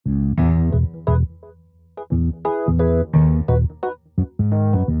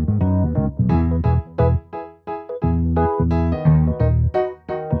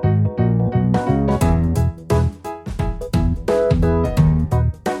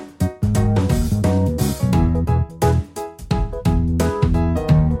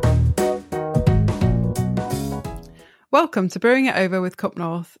Welcome to Brewing It Over with Cup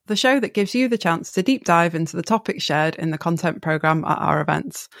North, the show that gives you the chance to deep dive into the topics shared in the content programme at our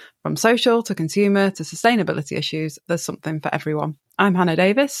events. From social to consumer to sustainability issues, there's something for everyone. I'm Hannah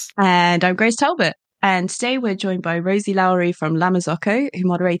Davis. And I'm Grace Talbot. And today we're joined by Rosie Lowery from La Marzocco, who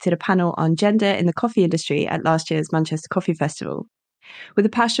moderated a panel on gender in the coffee industry at last year's Manchester Coffee Festival. With a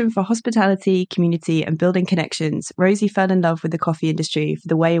passion for hospitality, community and building connections, Rosie fell in love with the coffee industry for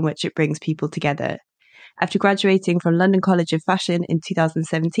the way in which it brings people together. After graduating from London College of Fashion in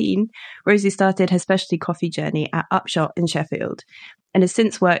 2017, Rosie started her specialty coffee journey at Upshot in Sheffield and has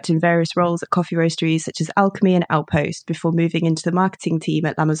since worked in various roles at coffee roasteries such as Alchemy and Outpost before moving into the marketing team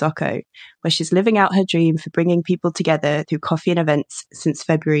at La Marzocco, where she's living out her dream for bringing people together through coffee and events since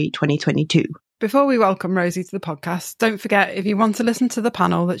February 2022. Before we welcome Rosie to the podcast, don't forget, if you want to listen to the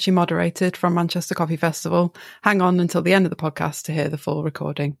panel that she moderated from Manchester Coffee Festival, hang on until the end of the podcast to hear the full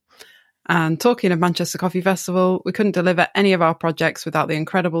recording. And talking of Manchester Coffee Festival, we couldn't deliver any of our projects without the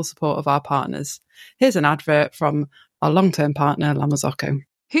incredible support of our partners. Here's an advert from our long-term partner, La Marzocco.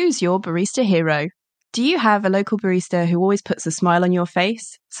 Who's your barista hero? Do you have a local barista who always puts a smile on your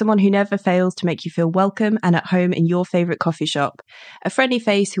face? Someone who never fails to make you feel welcome and at home in your favourite coffee shop? A friendly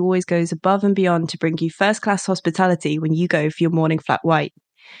face who always goes above and beyond to bring you first-class hospitality when you go for your morning flat white?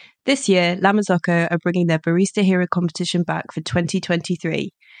 This year, La Marzocco are bringing their Barista Hero competition back for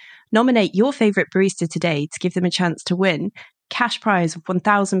 2023. Nominate your favourite barista today to give them a chance to win cash prize of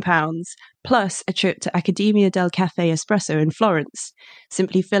 £1,000 plus a trip to Accademia del Caffè Espresso in Florence.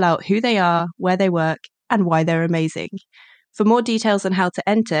 Simply fill out who they are, where they work and why they're amazing. For more details on how to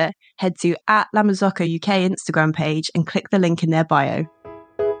enter, head to @La Marzocco UK Instagram page and click the link in their bio.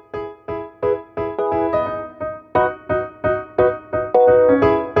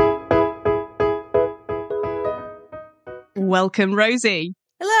 Welcome, Rosie.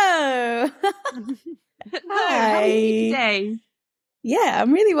 Hello. Hi. How are you today? Yeah,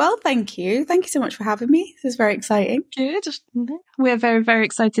 I'm really well, thank you. Thank you so much for having me. This is very exciting. Good. We're very, very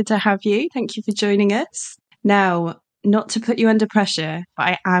excited to have you. Thank you for joining us. Now, not to put you under pressure, but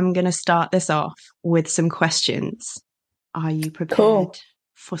I am going to start this off with some questions. Are you prepared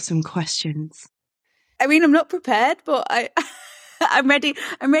for some questions? I mean, I'm not prepared, but I'm ready.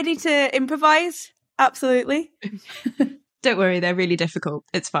 I'm ready to improvise. Absolutely. Don't worry, they're really difficult.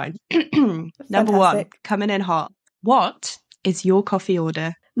 It's fine. Number one, coming in hot. What is your coffee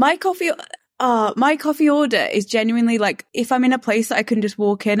order? My coffee order is genuinely like, if I'm in a place that I can just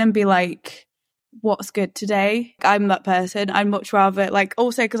walk in and be like, what's good today? I'm that person. I'd much rather, like,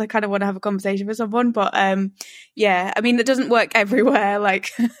 also because I kind of want to have a conversation with someone. But yeah, I mean, it doesn't work everywhere. Like,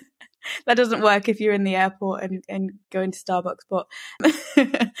 that doesn't work if you're in the airport and going to Starbucks. But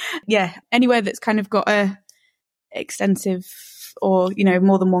yeah, anywhere that's kind of got a extensive or, you know,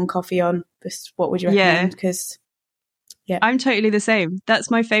 more than one coffee on, just what would you recommend? Because yeah, I'm totally the same. That's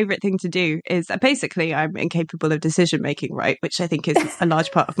my favorite thing to do. Is basically I'm incapable of decision making, right? Which I think is a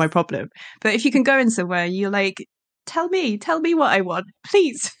large part of my problem. But if you can go in somewhere, you're like, tell me what I want,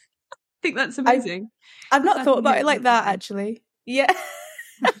 please. I think that's amazing. I've not thought about it like that, actually. Yeah.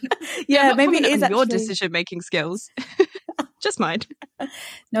 Yeah, maybe it is your decision making skills. Just mine.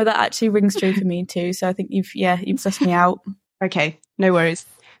 No, that actually rings true for me too. So I think you've sussed me out. Okay, no worries.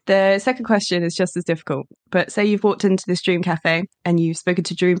 The second question is just as difficult. But say you've walked into this dream cafe and you've spoken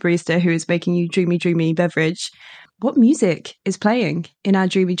to Dream Barista who is making you dreamy beverage. What music is playing in our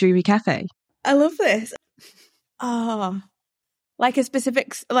dreamy cafe? I love this. Like a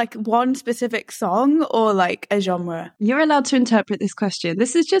specific, like one specific song or like a genre? You're allowed to interpret this question.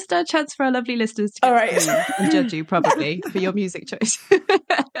 This is just a chance for our lovely listeners to get to know you and judge you probably for your music choice.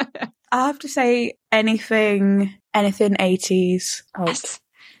 I have to say anything 80s. Yes.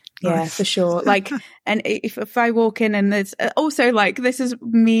 Yeah, for sure. Like, and if I walk in and there's also like, this is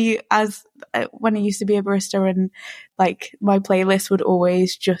me as when I used to be a barista, and like my playlist would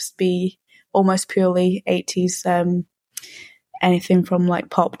always just be almost purely 80s, anything from like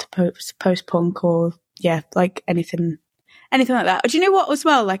pop to post-punk or like anything like that. Do you know what as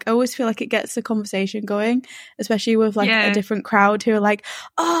well? Like, I always feel like it gets the conversation going, especially with like a different crowd who are like,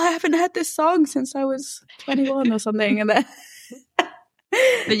 oh, I haven't heard this song since I was 21 or something. And then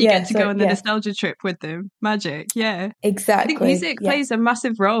But you get to go on the nostalgia trip with them. Magic, yeah. Exactly. I think music plays a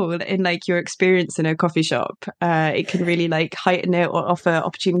massive role in like your experience in a coffee shop. It can really like heighten it or offer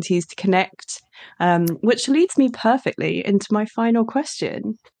opportunities to connect. Which leads me perfectly into my final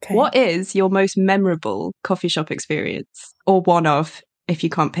question. Okay. What is your most memorable coffee shop experience? Or one of, if you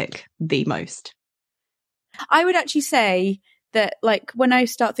can't pick the most? I would actually say that, like, when I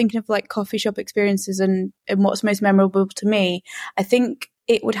start thinking of like coffee shop experiences and what's most memorable to me, I think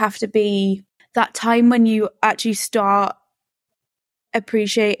it would have to be that time when you actually start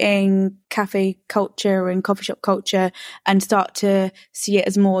appreciating cafe culture and coffee shop culture and start to see it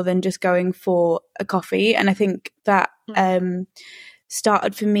as more than just going for a coffee. And I think that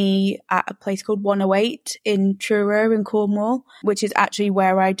started for me at a place called 108 in Truro in Cornwall, which is actually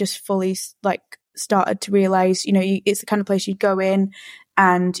where I just fully like started to realize, you know, it's the kind of place you'd go in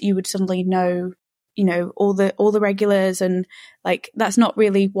and you would suddenly know, you know, all the regulars, and like that's not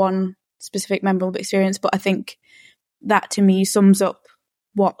really one specific memorable experience, but I think that to me sums up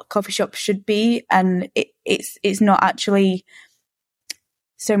what coffee shops should be. And it's not actually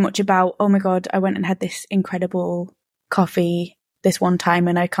so much about, oh my God, I went and had this incredible coffee this one time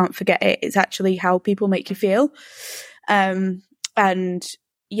and I can't forget it. It's actually how people make you feel. And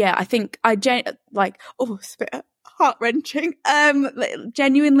yeah, I think it's a bit heart-wrenching.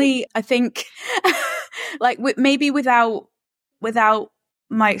 Genuinely, I think like maybe without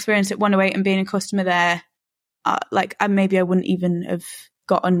my experience at 108 and being a customer there, maybe I wouldn't even have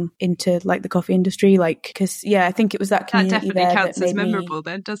gotten into like the coffee industry, like, because I think it was that community that there definitely counts that as made memorable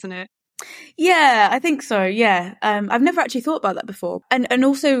then, doesn't it? Yeah, I think so. Yeah, I've never actually thought about that before, and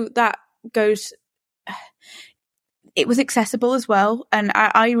also that goes. It was accessible as well, and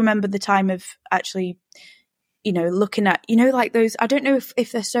I remember the time of actually, you know, looking at, you know, like those. I don't know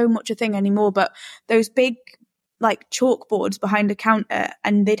if there's so much a thing anymore, but those big like chalkboards behind a counter,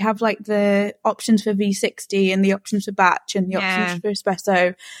 and they'd have like the options for V60 and the options for batch and the options for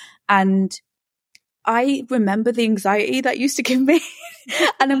espresso. And I remember the anxiety that used to give me.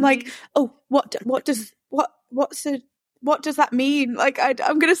 And I'm like, oh, what does that mean? Like,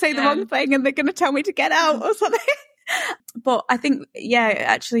 I'm going to say the wrong thing and they're going to tell me to get out or something. But I think,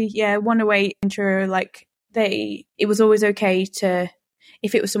 108 in Truro, like it was always okay to,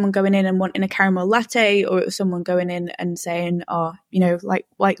 if it was someone going in and wanting a caramel latte, or it was someone going in and saying, oh, you know, like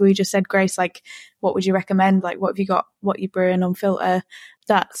we just said, Grace, like, what would you recommend? Like, what have you got? What you brewing on filter?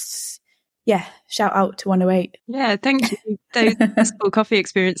 That's, shout out to 108. Yeah, thank you. Those successful coffee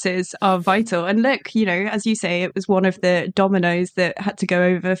experiences are vital. And look, you know, as you say, it was one of the dominoes that had to go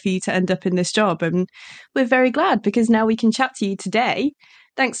over for you to end up in this job. And we're very glad, because now we can chat to you today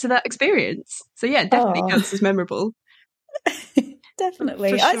thanks to that experience. So yeah, definitely counts as memorable. Definitely.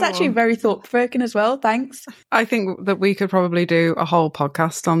 It's actually very thought-provoking as well. Thanks. I think that we could probably do a whole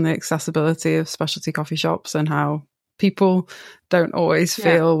podcast on the accessibility of specialty coffee shops and how people don't always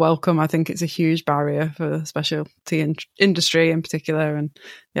feel welcome. I think it's a huge barrier for the specialty industry in particular. And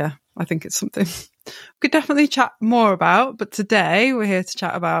I think it's something we could definitely chat more about. But today we're here to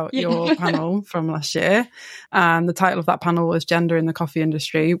chat about your panel from last year. And the title of that panel was Gender in the Coffee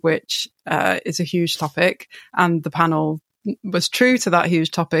Industry, which is a huge topic. And the panel was true to that huge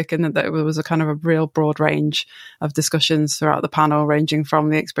topic, and that there was a kind of a real broad range of discussions throughout the panel, ranging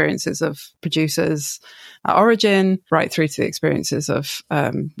from the experiences of producers at origin right through to the experiences of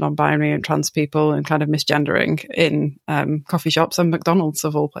non-binary and trans people and kind of misgendering in coffee shops and McDonald's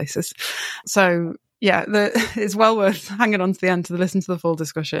of all places. So it's well worth hanging on to the end to listen to the full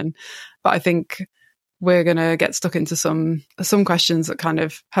discussion. But I think we're going to get stuck into some questions that kind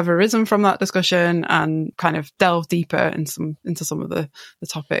of have arisen from that discussion and kind of delve deeper into some of the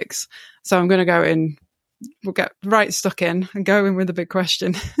topics. So I'm going to go in, we'll get right stuck in and go in with the big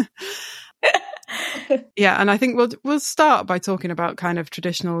question. And I think we'll start by talking about kind of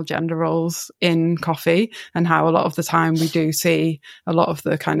traditional gender roles in coffee, and how a lot of the time we do see a lot of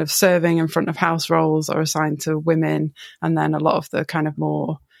the kind of serving and front of house roles are assigned to women, and then a lot of the kind of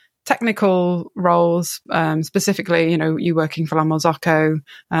more technical roles, specifically, you know, you working for La Marzocco,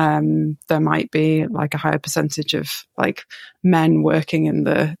 there might be like a higher percentage of like men working in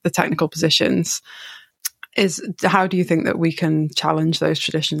the technical positions. How do you think that we can challenge those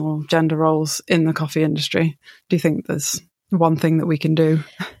traditional gender roles in the coffee industry? Do you think there's one thing that we can do?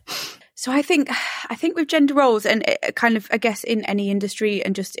 So I think with gender roles, and it kind of, I guess, in any industry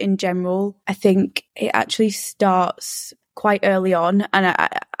and just in general, I think it actually starts quite early on, and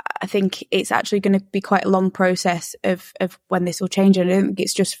I think it's actually going to be quite a long process of when this will change. And I don't think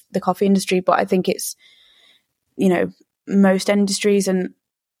it's just the coffee industry, but I think it's, you know, most industries. And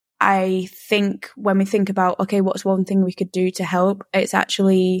I think when we think about, okay, what's one thing we could do to help, it's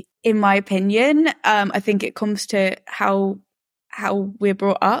actually, in my opinion, I think it comes to how we're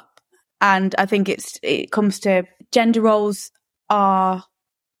brought up. And I think it comes to gender roles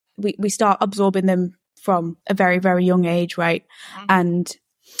we start absorbing them from a very, very young age, right? And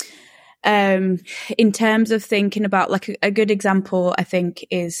in terms of thinking about, like, a good example, I think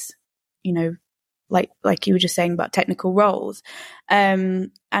is, you know, like you were just saying about technical roles.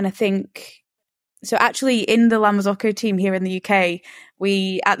 And I think So actually in the La Marzocco team here in the UK,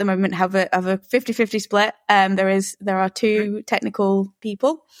 we at the moment have a 50-50 split. There are two technical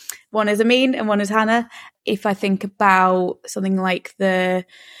people. One is Amin and one is Hannah. If I think about something like the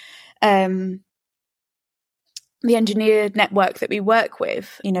engineer network that we work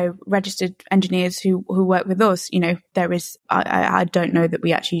with, registered engineers who work with us, there is, I don't know that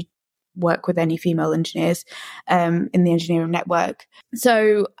we actually work with any female engineers in the engineering network.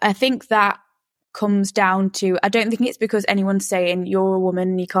 So I think that comes down to, I don't think it's because anyone's saying you're a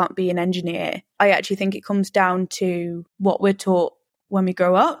woman, you can't be an engineer. I actually think it comes down to what we're taught when we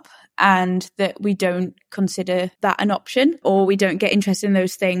grow up, and that we don't consider that an option, or we don't get interested in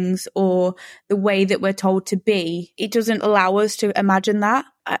those things, or the way that we're told to be, it doesn't allow us to imagine that.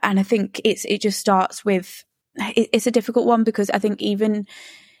 And I think it just starts with, it's a difficult one, because I think even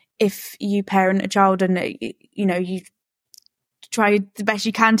if you parent a child and you try the best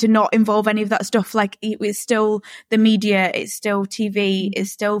you can to not involve any of that stuff, like it's still the media, it's still TV,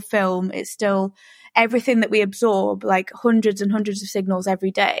 it's still film, it's still everything that we absorb, like hundreds and hundreds of signals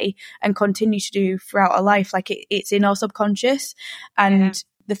every day, and continue to do throughout our life. Like it's in our subconscious, and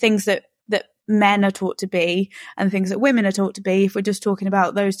the things that men are taught to be and the things that women are taught to be, if we're just talking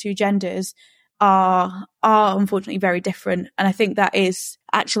about those two genders, are unfortunately very different. And I think that is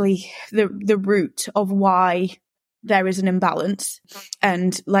actually the root of why there is an imbalance.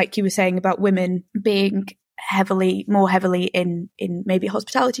 And like you were saying about women being more heavily in maybe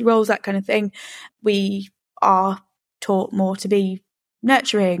hospitality roles, that kind of thing, we are taught more to be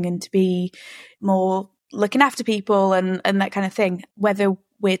nurturing and to be more looking after people and that kind of thing, whether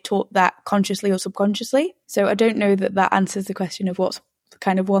we're taught that consciously or subconsciously. So I don't know that answers the question of what's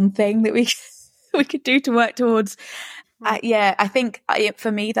kind of one thing that we could do to work towards. I think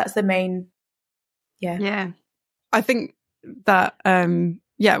for me that's the main. I think that,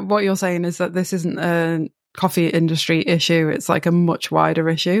 what you're saying is that this isn't a coffee industry issue. It's like a much wider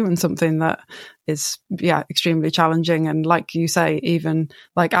issue, and something that is, extremely challenging. And like you say, even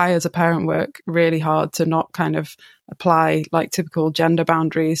like I, as a parent, work really hard to not kind of apply like typical gender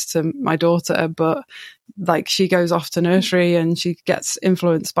boundaries to my daughter. But like she goes off to nursery and she gets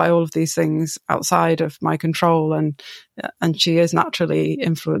influenced by all of these things outside of my control, and she is naturally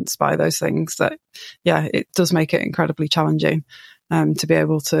influenced by those things. That it does make it incredibly challenging to be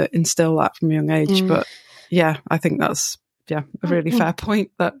able to instill that from a young age. But I think that's a really fair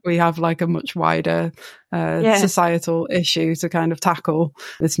point, that we have like a much wider societal issue to kind of tackle.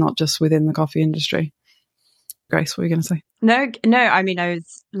 It's not just within the coffee industry. Grace, what were you going to say? No, I mean, I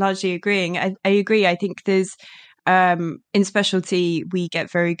was largely agreeing. I agree. I think there's, in specialty, we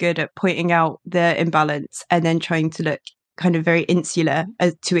get very good at pointing out the imbalance and then trying to look kind of very insular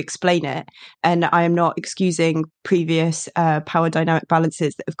to explain it. And I am not excusing previous power dynamic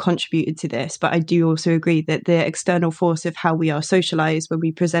balances that have contributed to this, but I do also agree that the external force of how we are socialized when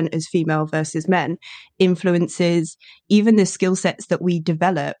we present as female versus men influences even the skill sets that we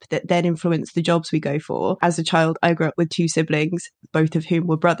develop that then influence the jobs we go for. As a child, I grew up with two siblings, both of whom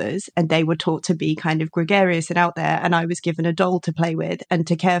were brothers, and they were taught to be kind of gregarious and out there, and I was given a doll to play with and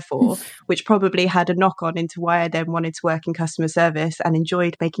to care for, which probably had a knock on into why I then wanted to work in customer service and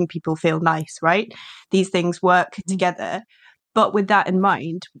enjoyed making people feel nice, right? These things work together. But with that in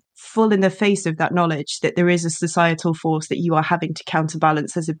mind, full in the face of that knowledge that there is a societal force that you are having to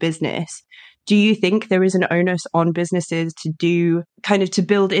counterbalance as a business, do you think there is an onus on businesses to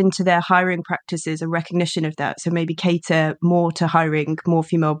build into their hiring practices a recognition of that? So maybe cater more to hiring more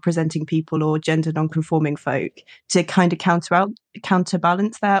female presenting people or gender non-conforming folk to kind of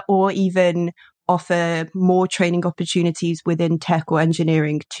counterbalance that, or even offer more training opportunities within tech or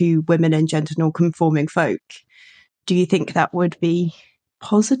engineering to women and gender non-conforming folk? Do you think that would be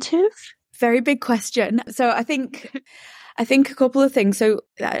positive? Very big question. So I think a couple of things. So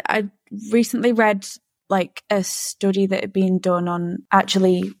I recently read like a study that had been done on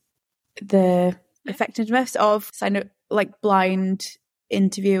actually the effectiveness of like blind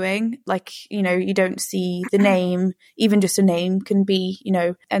interviewing. Like, you don't see the name, even just a name can be,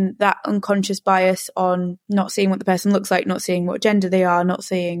 and that unconscious bias on not seeing what the person looks like, not seeing what gender they are, not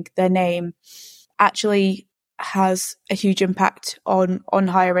seeing their name, actually has a huge impact on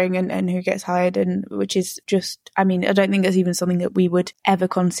hiring and who gets hired, and which is just, I mean, I don't think it's even something that we would ever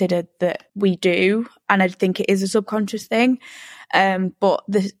consider that we do, and I think it is a subconscious thing, but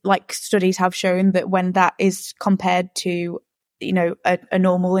the studies have shown that when that is compared to a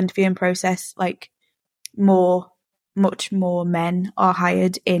normal interviewing process, like much more men are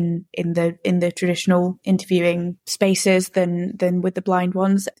hired in the traditional interviewing spaces than with the blind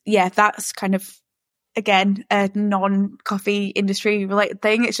ones. That's kind of again, a non-coffee industry related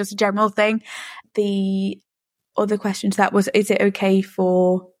thing. It's just a general thing. The other question to that was, is it okay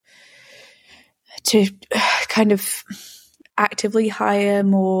to kind of actively hire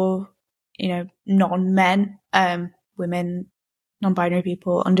more, non-men, women, non-binary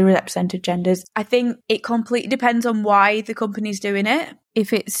people, underrepresented genders? I think it completely depends on why the company's doing it.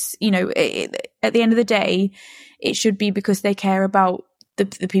 If it's, at the end of the day, it should be because they care about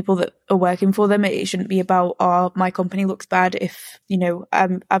the people that are working for them. It shouldn't be about, my company looks bad if,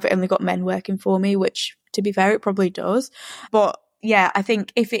 I've only got men working for me, which, to be fair, it probably does. But yeah, I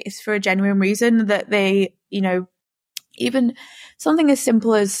think if it's for a genuine reason that they, even something as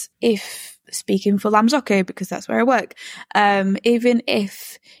simple as, if speaking for Lamzocco, because that's where I work, even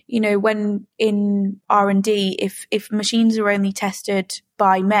if, when in R&D, if machines are only tested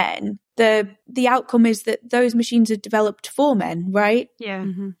by men, the outcome is that those machines are developed for men, right? Yeah.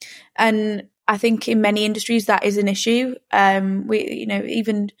 Mm-hmm. And I think in many industries that is an issue.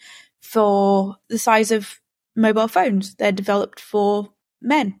 Even for the size of mobile phones, they're developed for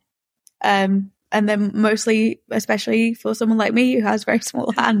men. And then mostly, especially for someone like me who has very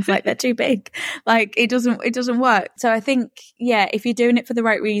small hands, like they're too big. Like it doesn't work. So I think, yeah, if you're doing it for the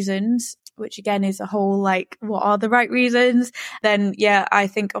right reasons, which again is a whole, like, what are the right reasons? Then yeah, I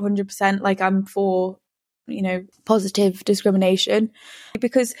think 100%, like, I'm for, positive discrimination,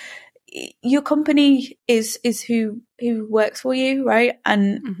 because your company is who works for you, right?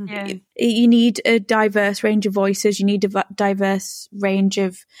 And you need a diverse range of voices. You need a diverse range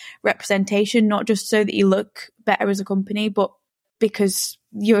of representation, not just so that you look better as a company, but because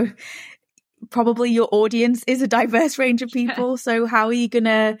probably your audience is a diverse range of people. So how are you going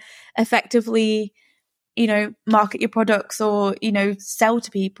to effectively, market your products or, sell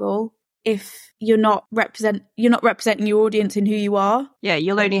to people if you're not representing your audience in who you are? Yeah,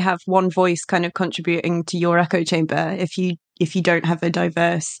 you'll only have one voice kind of contributing to your echo chamber if you don't have a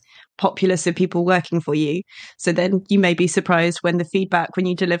diverse populace of people working for you. So then you may be surprised when the feedback when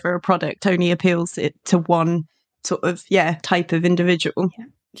you deliver a product only appeals to one sort of type of individual.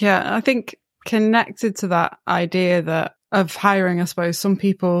 Yeah, I think connected to that idea of hiring, I suppose some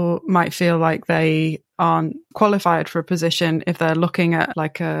people might feel like they aren't qualified for a position if they're looking at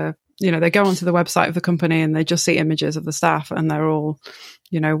like they go onto the website of the company and they just see images of the staff and they're all,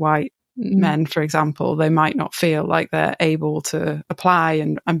 white men, for example. They might not feel like they're able to apply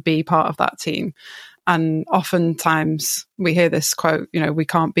and be part of that team. And oftentimes we hear this quote, we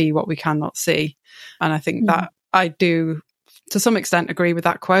can't be what we cannot see. And I think that I do, to some extent, agree with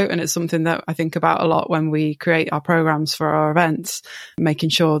that quote. And it's something that I think about a lot when we create our programs for our events, making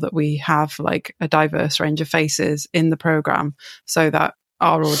sure that we have like a diverse range of faces in the program so that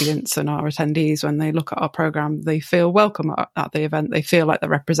our audience and our attendees, when they look at our program, they feel welcome at the event. They feel like they're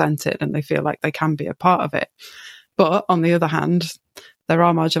represented and they feel like they can be a part of it. But on the other hand, there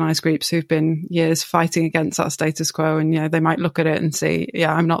are marginalised groups who've been years fighting against that status quo, and they might look at it and see,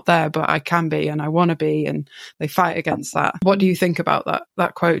 I'm not there, but I can be and I want to be, and they fight against that. What do you think about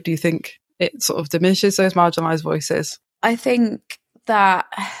that quote? Do you think it sort of diminishes those marginalised voices? I think that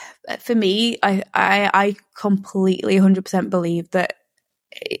for me, I completely 100% believe that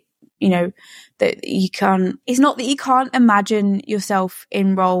that you can, it's not that you can't imagine yourself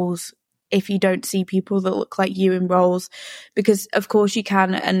in roles if you don't see people that look like you in roles, because of course you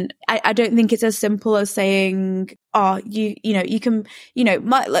can. And I don't think it's as simple as saying, you can,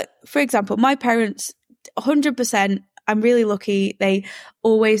 for example, my parents, 100%, I'm really lucky. They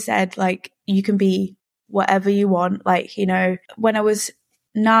always said, like, you can be whatever you want. Like, when I was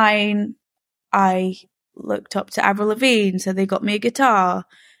 9, I looked up to Avril Lavigne, so they got me a guitar.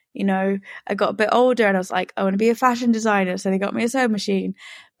 I got a bit older and I was like, I want to be a fashion designer, so they got me a sewing machine.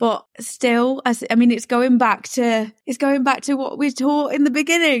 But still, it's going back to what we taught in the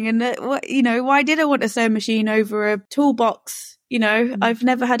beginning. And why did I want a sewing machine over a toolbox? I've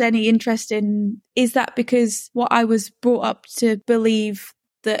never had any interest in. Is that because what I was brought up to believe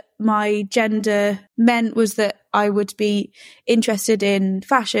that my gender meant was that I would be interested in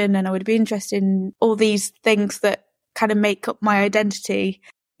fashion and I would be interested in all these things that kind of make up my identity?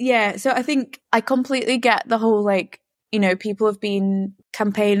 Yeah, so I think I completely get the whole, people have been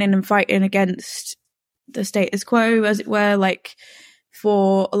campaigning and fighting against the status quo, as it were,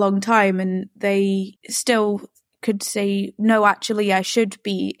 for a long time, and they still could say, no, actually, I should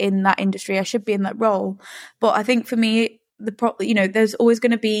be in that industry, I should be in that role. But I think for me, there's always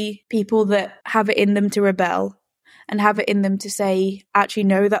going to be people that have it in them to rebel and have it in them to say, actually,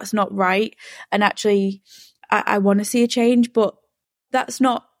 no, that's not right. And actually, I want to see a change, but that's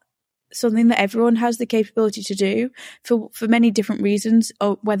not something that everyone has the capability to do for many different reasons,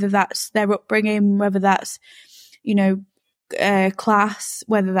 or whether that's their upbringing, whether that's, class,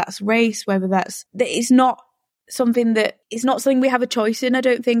 whether that's race, whether that's, it's not something we have a choice in. I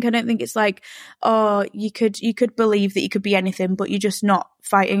don't think it's like, oh, you could believe that you could be anything, but you're just not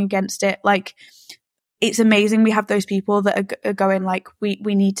fighting against it. Like, it's amazing we have those people that are going like, we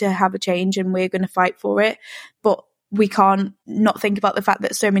need to have a change and we're going to fight for it. But we can't not think about the fact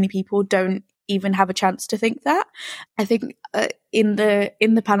that so many people don't even have a chance to think that. I think in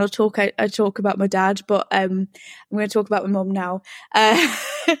the panel talk, I talk about my dad, but I'm going to talk about my mum now.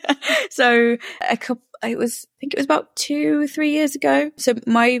 So I think it was about 2-3 years ago. So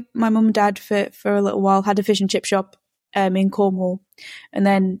my mum and dad for a little while had a fish and chip shop in Cornwall, and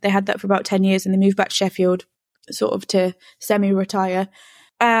then they had that for about 10 years, and they moved back to Sheffield, sort of to semi-retire.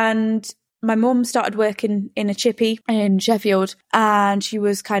 And my mum started working in a chippy in Sheffield, and she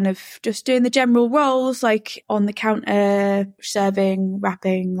was kind of just doing the general roles, like on the counter, serving,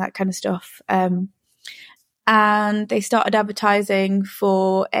 wrapping, that kind of stuff. And they started advertising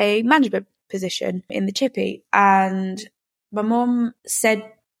for a management position in the chippy. And my mum said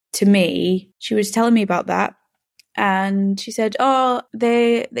to me, she was telling me about that, and she said, oh,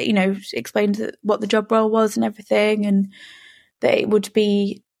 they explained what the job role was and everything, and they would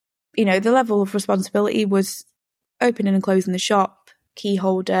be, the level of responsibility was opening and closing the shop, key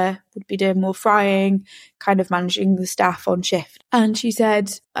holder, would be doing more frying, kind of managing the staff on shift. And she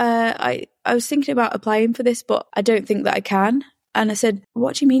said, I was thinking about applying for this, but I don't think that I can. And I said,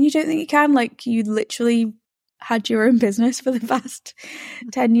 what do you mean you don't think you can? Like, you literally had your own business for the past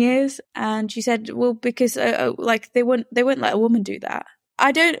 10 years. And she said, well, because they wouldn't let a woman do that.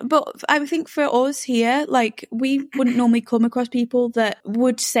 But I think for us here, like, we wouldn't normally come across people that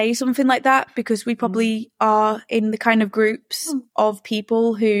would say something like that, because we probably are in the kind of groups of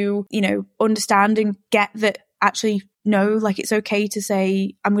people who, understand and get that actually, no, like, it's okay to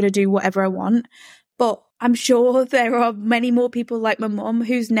say, I'm going to do whatever I want. But I'm sure there are many more people like my mum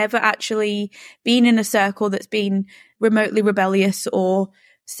who's never actually been in a circle that's been remotely rebellious or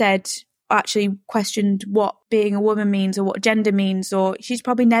actually questioned what being a woman means or what gender means, or she's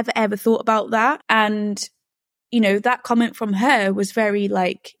probably never ever thought about that. And that comment from her was very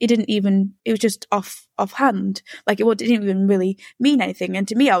like, it was just offhand, like it didn't even really mean anything. And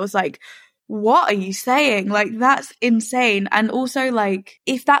to me, I was like, what are you saying? Like, that's insane. And also, like,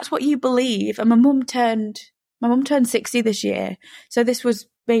 if that's what you believe, and my mum turned 60 this year, so this was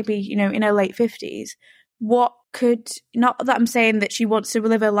maybe in her late 50s. Not that I'm saying that she wants to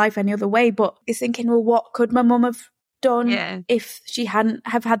live her life any other way, but is thinking, well, what could my mum have done if she hadn't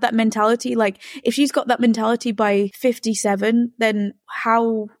have had that mentality? Like, if she's got that mentality by 57, then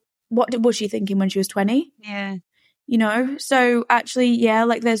what was she thinking when she was 20? Yeah. So actually,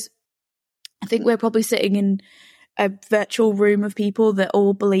 like, I think we're probably sitting in a virtual room of people that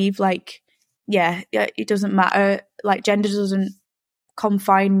all believe, like, it doesn't matter, like, gender doesn't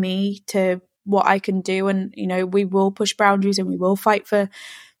confine me to what I can do, and we will push boundaries and we will fight for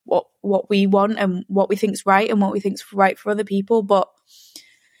what we want and what we think's right and what we think's right for other people. But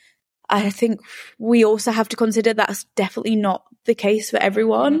I think we also have to consider that's definitely not the case for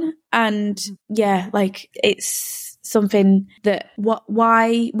everyone. And like, it's something that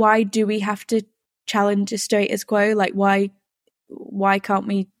why do we have to challenge a status quo? Like, why can't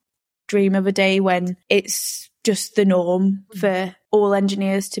we dream of a day when it's just the norm for all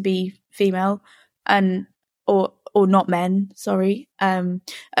engineers to be female and or not men, sorry.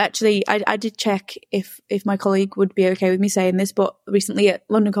 Actually, I did check if my colleague would be okay with me saying this, but recently at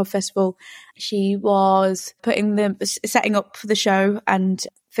London Coffee Festival, she was setting up for the show and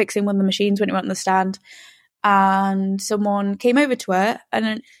fixing one of the machines when it went on the stand, and someone came over to her,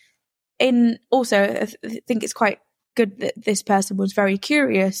 and also I think it's quite good that this person was very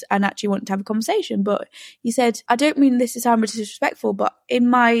curious and actually wanted to have a conversation. But he said, I don't mean this to sound disrespectful, but in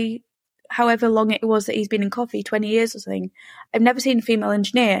my however long it was that he's been in coffee, 20 years or something, I've never seen a female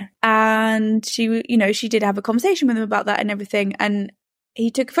engineer. And she did have a conversation with him about that and everything, and he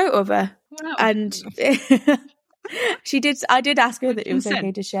took a photo of her. Wow. And I did ask her that it was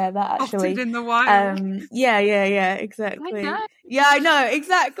okay to share that, actually. In the wild. Yeah, exactly. I know,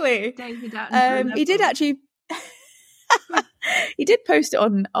 exactly. David Attenborough. He did actually he did post it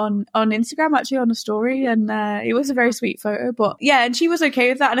on Instagram, actually, on a story, and it was a very sweet photo. But yeah, and she was okay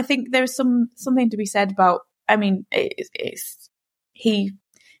with that. And I think there's something to be said about, I mean, he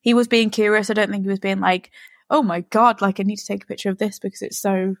was being curious. I don't think he was being like, oh my God, like, I need to take a picture of this because it's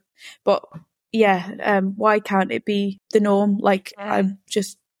so, but yeah, why can't it be the norm? Like, I'm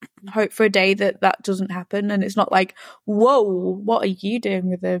just hope for a day that doesn't happen, and it's not like, whoa, what are you doing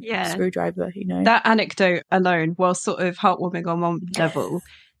with a screwdriver, you know? That anecdote alone, while sort of heartwarming on one level,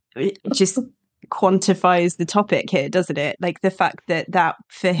 it just quantifies the topic here, doesn't it? Like the fact that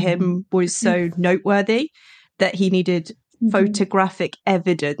for him was so noteworthy that he needed photographic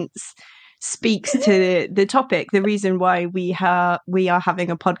evidence speaks to the topic. The reason why we are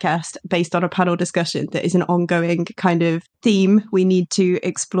having a podcast based on a panel discussion that is an ongoing kind of theme we need to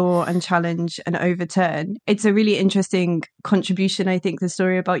explore and challenge and overturn. It's a really interesting contribution, I think, the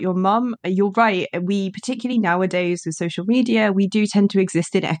story about your mum. You're right. We, particularly nowadays with social media, we do tend to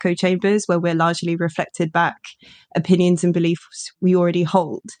exist in echo chambers where we're largely reflected back opinions and beliefs we already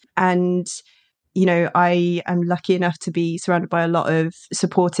hold. And you know, I am lucky enough to be surrounded by a lot of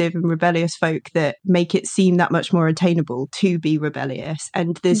supportive and rebellious folk that make it seem that much more attainable to be rebellious.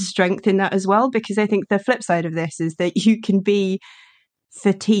 And there's strength in that as well, because I think the flip side of this is that you can be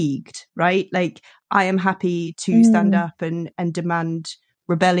fatigued, right? Like, I am happy to stand up and demand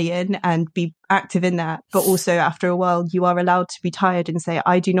rebellion and be active in that. But also after a while, you are allowed to be tired and say,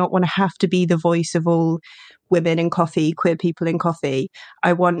 I do not want to have to be the voice of all women in coffee, queer people in coffee.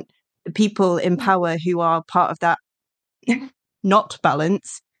 I want people in power who are part of that not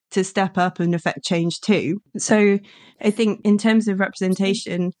balance to step up and affect change too. So I think in terms of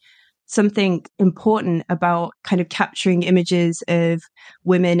representation, something important about kind of capturing images of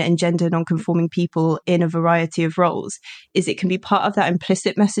women and gender non-conforming people in a variety of roles is it can be part of that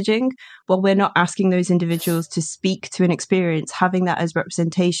implicit messaging. While we're not asking those individuals to speak to an experience, having that as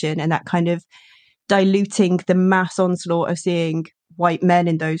representation and that kind of diluting the mass onslaught of seeing white men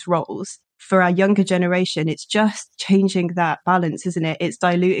in those roles. For our younger generation, it's just changing that balance, isn't it? It's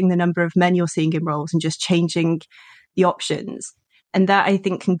diluting the number of men you're seeing in roles and just changing the options. And that, I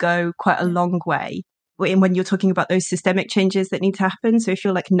think, can go quite a long way when you're talking about those systemic changes that need to happen. So if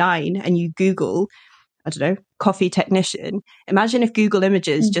you're like 9 and you Google, I don't know, coffee technician, imagine if Google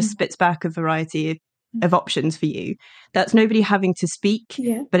Images just spits back a variety of options for you. That's nobody having to speak,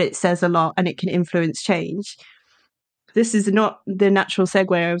 but it says a lot and it can influence change. This is not the natural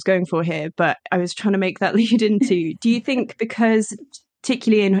segue I was going for here, but I was trying to make that lead into, do you think because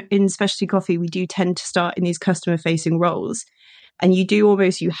particularly in specialty coffee, we do tend to start in these customer facing roles and you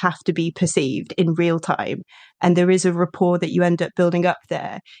have to be perceived in real time and there is a rapport that you end up building up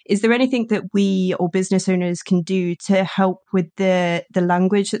there. Is there anything that we or business owners can do to help with the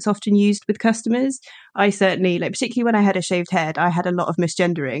language that's often used with customers? I certainly, like particularly when I had a shaved head, I had a lot of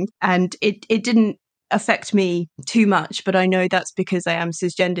misgendering and it didn't affect me too much, but I know that's because I am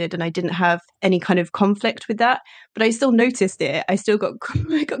cisgendered and I didn't have any kind of conflict with that, but I still noticed it. I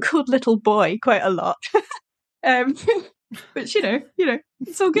got called little boy quite a lot. But you know,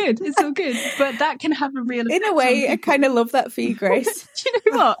 it's all good. It's all good. But that can have a real effect. In a way, I kind of love that for you, Grace. Do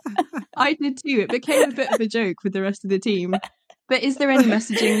you know what? I did too. It became a bit of a joke with the rest of the team. But is there any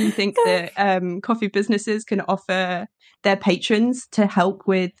messaging you think that coffee businesses can offer their patrons to help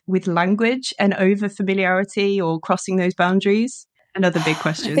with language and over familiarity or crossing those boundaries? Another big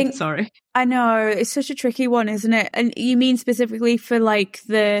question. Sorry. I know, it's such a tricky one, isn't it? And you mean specifically for like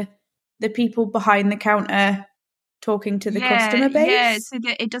the people behind the counter talking to the customer base? Yeah, so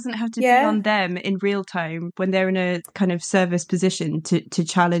that it doesn't have to be on them in real time when they're in a kind of service position to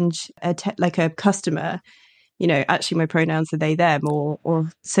challenge like a customer. You know, actually my pronouns are they, them or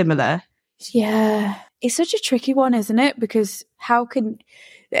similar. Yeah, it's such a tricky one, isn't it? Because how can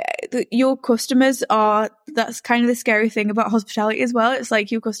your customers that's kind of the scary thing about hospitality as well. It's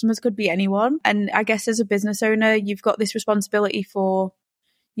like your customers could be anyone. And I guess as a business owner, you've got this responsibility for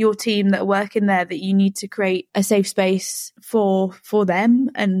your team that are working there, that you need to create a safe space for them,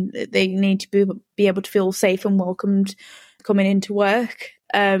 and they need to be able to feel safe and welcomed coming into work.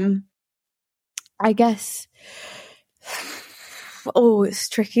 I guess. Oh, it's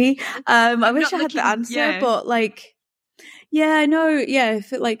tricky. I wish I had the answer, but like, I know. Yeah,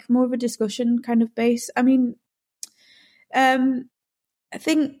 if it like more of a discussion kind of base. I mean, I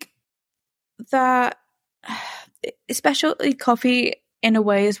think that especially coffee in a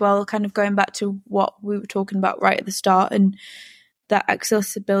way as well, kind of going back to what we were talking about right at the start, and that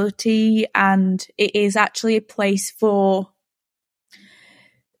accessibility, and it is actually a place for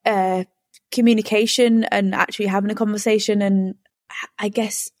communication and actually having a conversation. And I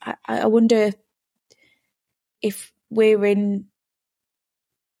guess I wonder if we're in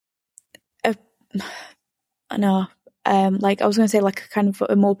like I was going to say like a kind of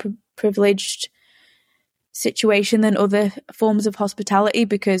a more privileged situation than other forms of hospitality,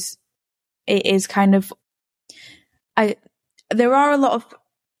 because it is kind of there are a lot of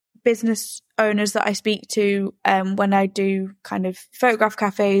business owners that I speak to when I do kind of photograph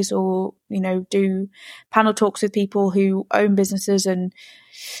cafes or, do panel talks with people who own businesses, and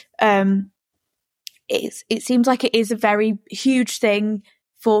it seems like it is a very huge thing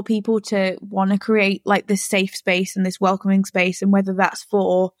for people to want to create like this safe space and this welcoming space, and whether that's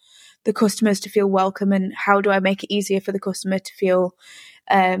for the customers to feel welcome, and how do I make it easier for the customer to feel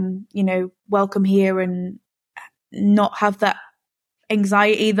welcome here and not have that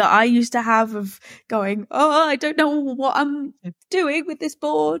anxiety that I used to have of going, oh, I don't know what I'm doing with this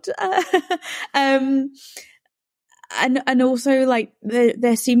board. And also like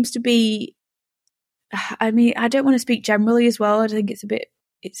there seems to be, I mean, I don't want to speak generally as well. I think it's a bit,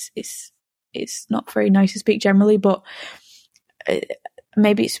 it's not very nice to speak generally, but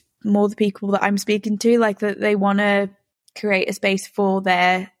maybe it's more the people that I'm speaking to, like that they want to create a space for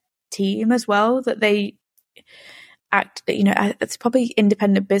their team as well, that they act, it's probably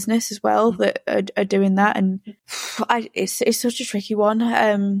independent business as well that are doing that. And it's such a tricky one.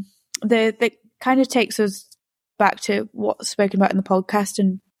 That kind of takes us back to what's spoken about in the podcast,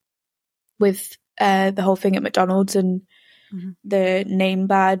 and with the whole thing at McDonald's and the name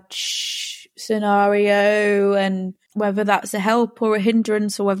badge scenario, and whether that's a help or a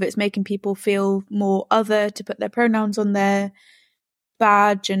hindrance, or whether it's making people feel more other to put their pronouns on their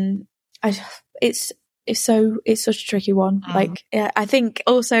badge. And it's such a tricky one. Like, I think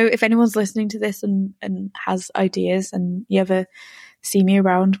also if anyone's listening to this and has ideas and you ever see me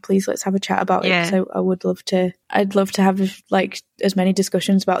around, please let's have a chat about it. So I'd love to have like as many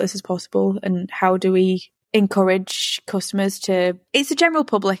discussions about this as possible. And how do we encourage customers to, it's the general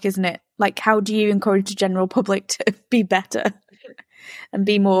public, isn't it? Like, how do you encourage the general public to be better and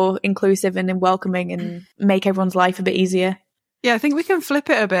be more inclusive and welcoming and make everyone's life a bit easier? Yeah, I think we can flip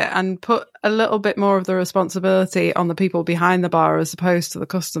it a bit and put a little bit more of the responsibility on the people behind the bar as opposed to the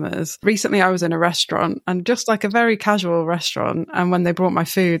customers. Recently, I was in a restaurant, and just like a very casual restaurant, and when they brought my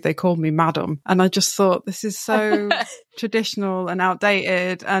food, they called me madam. And I just thought, this is so traditional and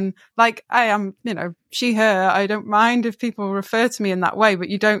outdated. And like, I am, she, her, I don't mind if people refer to me in that way, but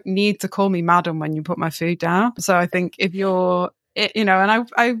you don't need to call me madam when you put my food down. So I think if you're and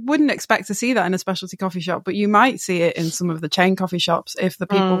I wouldn't expect to see that in a specialty coffee shop, but you might see it in some of the chain coffee shops if the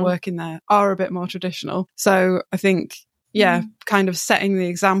people working there are a bit more traditional. So I think, kind of setting the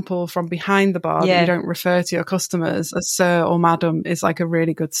example from behind the bar that you don't refer to your customers as sir or madam is like a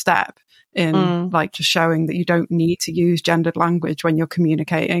really good step in like just showing that you don't need to use gendered language when you're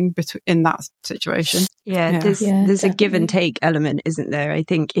communicating in that situation. There's a give and take element, isn't there? I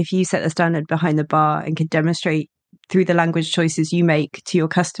think if you set the standard behind the bar and can demonstrate through the language choices you make to your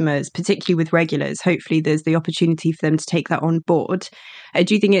customers, particularly with regulars, hopefully there's the opportunity for them to take that on board. I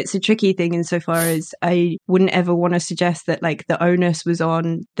do think it's a tricky thing insofar as I wouldn't ever want to suggest that like the onus was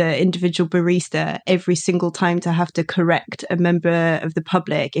on the individual barista every single time to have to correct a member of the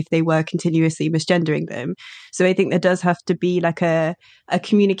public if they were continuously misgendering them. So I think there does have to be like a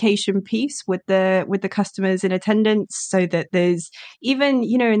communication piece with the customers in attendance, so that there's even,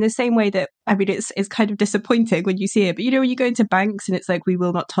 in the same way that, I mean, it's kind of disappointing when you see it, but when you go into banks and it's like, we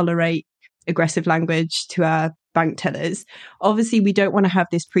will not tolerate aggressive language to our bank tellers. Obviously, we don't want to have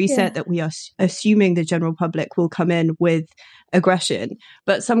this preset that we are assuming the general public will come in with aggression,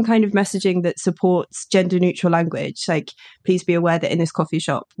 but some kind of messaging that supports gender neutral language. Like, please be aware that in this coffee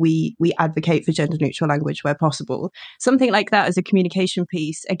shop, we advocate for gender neutral language where possible. Something like that as a communication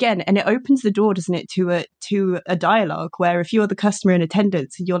piece, again, and it opens the door, doesn't it, to a dialogue where if you're the customer in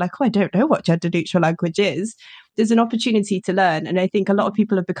attendance and you're like, oh, I don't know what gender neutral language is, there's an opportunity to learn. And I think a lot of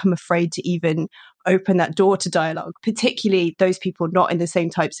people have become afraid to even open that door to dialogue, particularly those people not in the same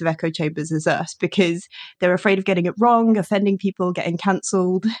types of echo chambers as us, because they're afraid of getting it wrong, offending people, getting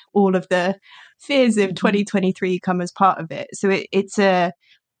cancelled. All of the fears of 2023 come as part of it. So it's a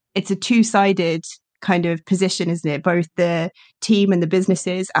two-sided kind of position, isn't it? Both the team and the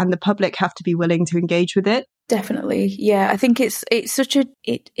businesses and the public have to be willing to engage with it. Definitely. Yeah. I think it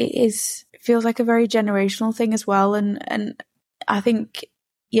feels like a very generational thing as well. And I think,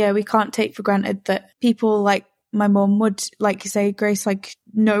 we can't take for granted that people like my mum would, like you say, Grace, like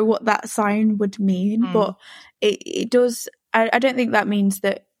know what that sign would mean, but it does. I don't think that means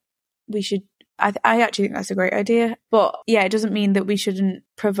that we should, I actually think that's a great idea, but it doesn't mean that we shouldn't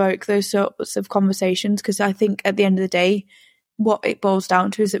provoke those sorts of conversations, because I think at the end of the day, what it boils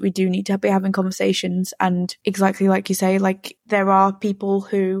down to is that we do need to be having conversations. And exactly like you say, like there are people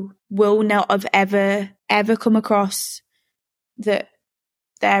who will not have ever come across that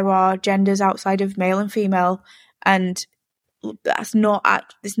there are genders outside of male and female, and it's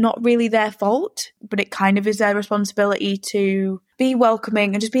not really their fault, but it kind of is their responsibility to be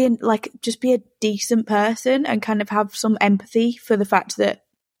welcoming and just be a decent person and kind of have some empathy for the fact that,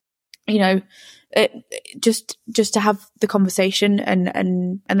 you know, just to have the conversation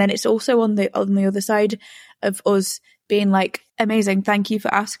and then it's also on the other side of us being like, amazing, thank you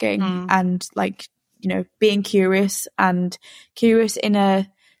for asking, and like, you know, being curious in a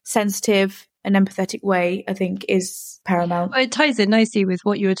sensitive and empathetic way, I think is paramount. Well, it ties in nicely with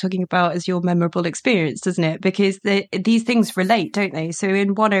what you were talking about as your memorable experience, doesn't it? Because these things relate, don't they? So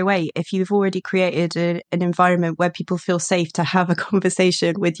in 108, if you've already created an environment where people feel safe to have a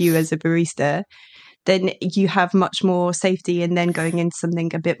conversation with you as a barista, then you have much more safety in then going into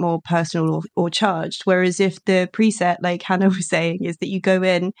something a bit more personal or charged. Whereas if the preset, like Hannah was saying, is that you go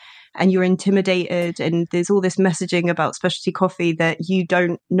in and you're intimidated and there's all this messaging about specialty coffee that you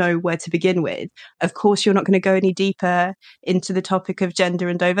don't know where to begin with, of course you're not going to go any deeper into the topic of gender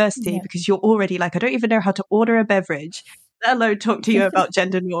and diversity because you're already like, I don't even know how to order a beverage, let alone talk to you about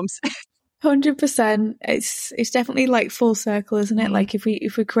gender norms. 100%. It's definitely like full circle, isn't it? Like if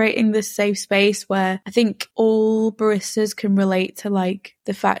we're creating this safe space where I think all baristas can relate to, like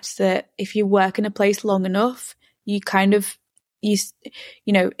the fact that if you work in a place long enough, you kind of you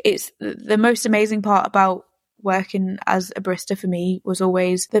know, it's the most amazing part about working as a barista for me was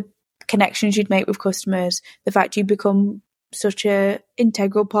always the connections you'd make with customers, the fact you become such a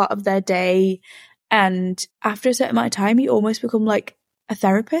integral part of their day, and after a certain amount of time, you almost become like a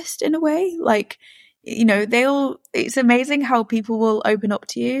therapist in a way. Like, you know, it's amazing how people will open up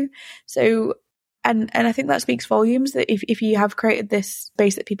to you. So, and I think that speaks volumes that if you have created this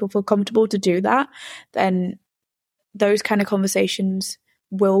space that people feel comfortable to do that, then those kind of conversations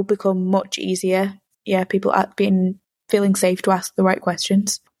will become much easier. Yeah, people feeling safe to ask the right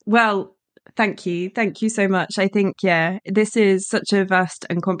questions. Well, thank you so much. I think, this is such a vast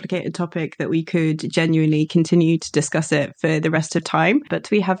and complicated topic that we could genuinely continue to discuss it for the rest of time,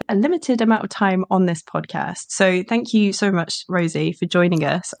 but we have a limited amount of time on this podcast. So thank you so much, Rosie, for joining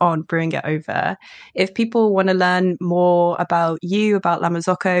us on Brewing It Over. If people want to learn more about you, about La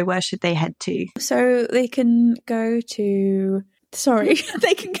Marzocco, where should they head to? So they can go to... Sorry,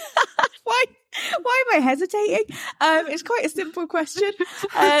 they can... Why am I hesitating? It's quite a simple question.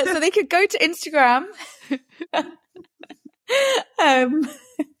 So they could go to Instagram. I don't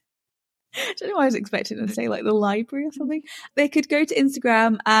know why I was expecting them to say like the library or something. They could go to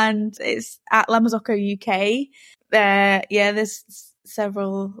Instagram and it's at La Marzocco UK. There's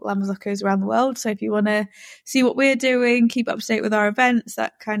several La Marzoccos around the world. So if you want to see what we're doing, keep up to date with our events,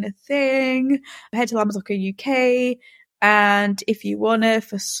 that kind of thing, head to La Marzocco UK. And if you want to,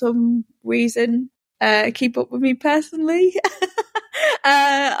 for some reason, keep up with me personally,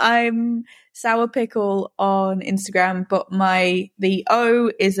 I'm Sour Pickle on Instagram, but the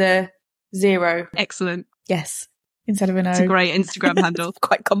O is a 0. Excellent. Yes, instead of an O. It's a great Instagram handle. It's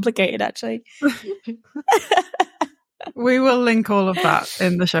quite complicated, actually. We will link all of that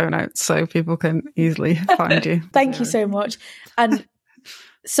in the show notes so people can easily find you. Thank you so much. And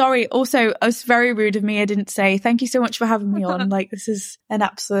sorry, also, it was very rude of me. I didn't say thank you so much for having me on. Like, this is an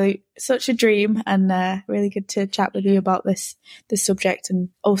absolute, such a dream, and really good to chat with you about this subject. And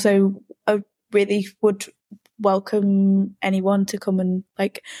also, I really would welcome anyone to come and,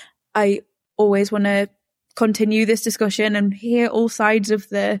 like, I always want to continue this discussion and hear all sides of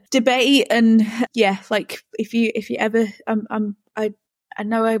the debate. And yeah, like if you ever, I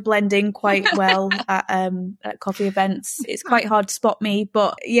know I blend in quite well at coffee events. It's quite hard to spot me,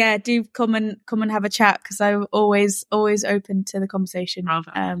 but yeah, do come and have a chat because I'm always open to the conversation.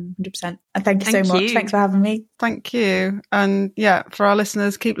 100%. And thank you so much. Thanks for having me. Thank you. And yeah, for our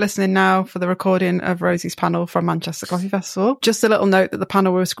listeners, keep listening now for the recording of Rosie's panel from Manchester Coffee Festival. Just a little note that the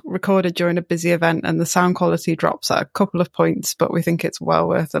panel was recorded during a busy event and the sound quality drops at a couple of points, but we think it's well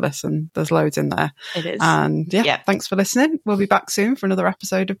worth a listen. There's loads in there. It is. And yeah, thanks for listening. We'll be back soon for another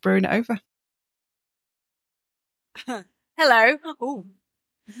episode of Brewing It Over. Hello. Ooh.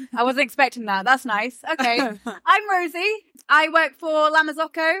 I wasn't expecting that. That's nice. Okay. I'm Rosie. I work for La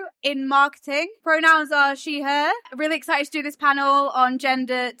Marzocco in marketing. Pronouns are she, her. Really excited to do this panel on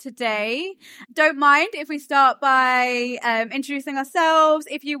gender today. Don't mind if we start by introducing ourselves,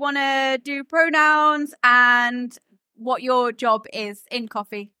 if you want to do pronouns and what your job is in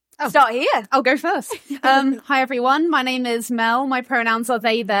coffee. Oh. Start here. I'll go first. Hi, everyone. My name is Mel. My pronouns are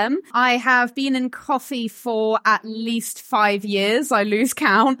they, them. I have been in coffee for at least 5 years. I lose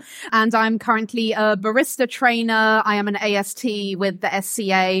count. And I'm currently a barista trainer. I am an AST with the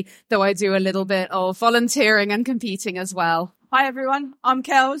SCA, though I do a little bit of volunteering and competing as well. Hi everyone, I'm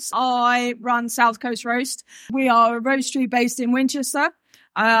Kels. I run South Coast Roast. We are a roastery based in Winchester.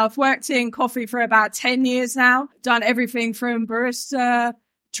 I've worked in coffee for about 10 years now, done everything from barista,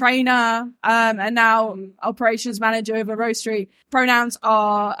 trainer, and now operations manager of a roastery. Pronouns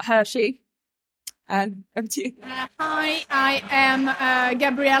are her, she. And over to you. Hi, I am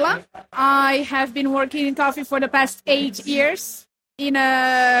Gabriella. I have been working in coffee for the past 8 years in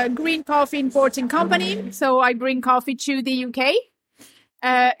a green coffee importing company. So I bring coffee to the UK,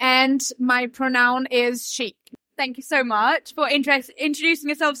 and my pronoun is she. Thank you so much for introducing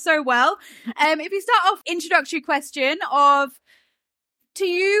yourself so well. If we start off, introductory question of, to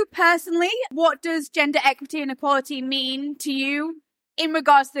you personally, what does gender equity and equality mean to you in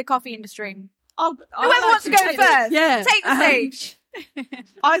regards to the coffee industry? Whoever wants to go first, take the stage.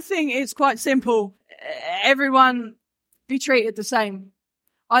 I think it's quite simple. Everyone be treated the same.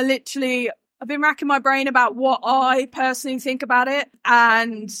 I've been racking my brain about what I personally think about it,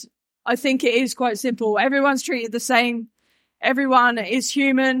 and I think it is quite simple. Everyone's treated the same. Everyone is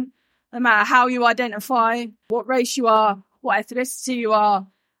human, no matter how you identify, what race you are, what ethnicity you are,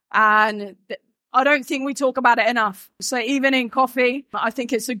 and I don't think we talk about it enough. So even in coffee, I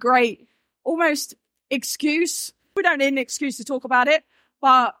think it's a great almost excuse. We don't need an excuse to talk about it,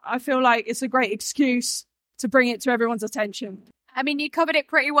 but I feel like it's a great excuse to bring it to everyone's attention. I mean, you covered it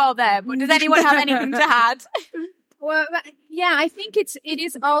pretty well there, but does anyone have anything to add? Well, yeah, I think it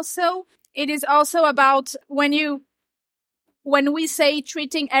is also about when we say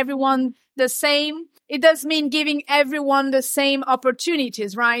treating everyone the same, it does mean giving everyone the same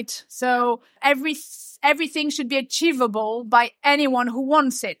opportunities, right? So everything should be achievable by anyone who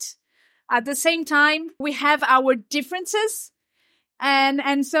wants it. At the same time, we have our differences.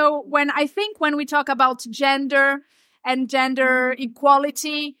 And so when we talk about gender and gender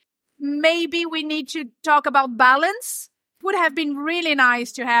equality, maybe we need to talk about balance. It would have been really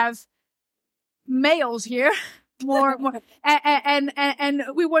nice to have males here. more, and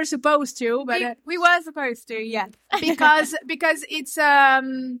we were supposed to, but we were supposed to, yeah. because it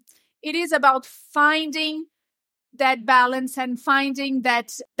is about finding that balance and finding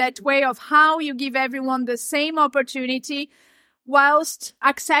that way of how you give everyone the same opportunity whilst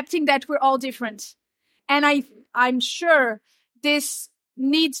accepting that we're all different. And I'm sure this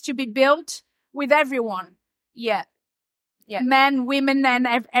needs to be built with everyone. Yeah. Men, women, and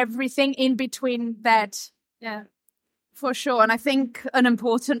everything in between that. Yeah, for sure. And I think an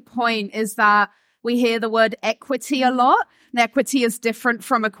important point is that we hear the word equity a lot. And equity is different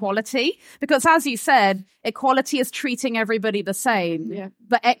from equality because, as you said, equality is treating everybody the same. Yeah.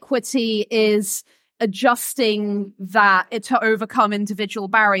 But equity is adjusting that to overcome individual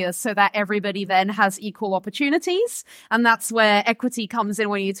barriers so that everybody then has equal opportunities. And that's where equity comes in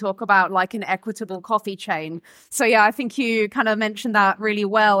when you talk about like an equitable coffee chain. So yeah, I think you kind of mentioned that really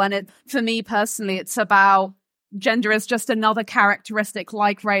well. And for me personally, it's about gender is just another characteristic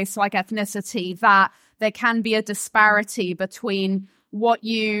like race, like ethnicity, that there can be a disparity between what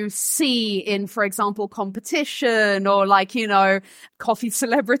you see in, for example, competition or like, coffee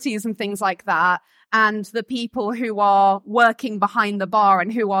celebrities and things like that, and the people who are working behind the bar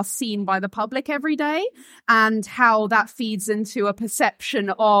and who are seen by the public every day, and how that feeds into a perception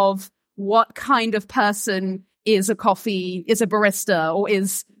of what kind of person is a barista or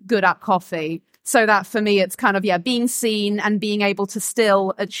is good at coffee. So that for me, it's kind of, being seen and being able to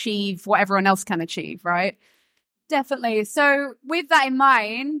still achieve what everyone else can achieve, right? Definitely. So with that in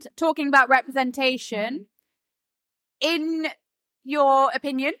mind, talking about representation, in your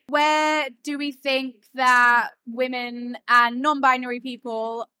opinion, where do we think that women and non-binary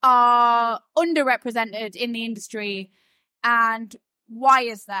people are underrepresented in the industry, and why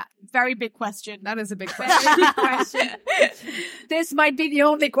is that? Very big question. That is a big question. Very big question. This might be the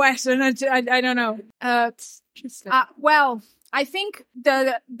only question. I don't know. Well, I think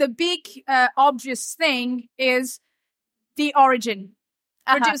the big obvious thing is the origin,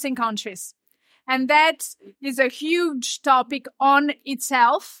 producing countries. And that is a huge topic on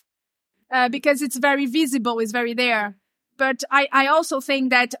itself because it's very visible, it's very there. But I also think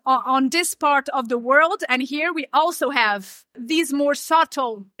that on this part of the world, and here we also have these more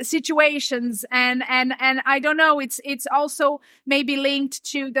subtle situations, and I don't know, it's also maybe linked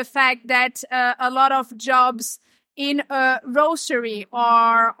to the fact that a lot of jobs in a roastery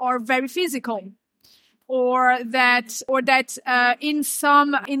are very physical, or that in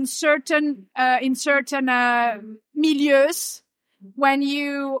certain milieus, when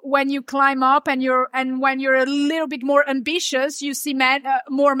you climb up and when you're a little bit more ambitious, you see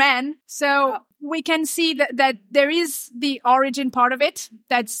more men. So we can see that there is the origin part of it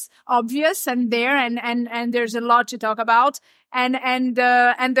that's obvious and there, and there's a lot to talk about, and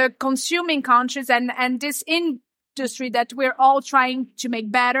the consuming conscious and this industry that we're all trying to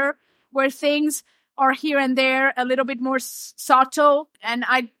make better, where things are here and there a little bit more subtle. And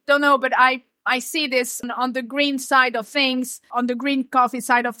I don't know, but I see this on the green side of things, on the green coffee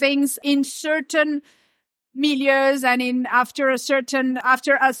side of things, in certain milieus, and after a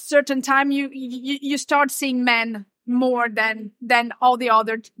certain time, you start seeing men more than all the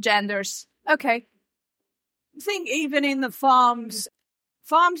other genders. Okay. I think even in the farms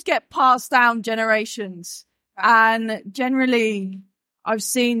get passed down generations, and generally I've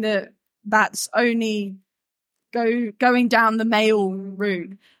seen that's only going down the male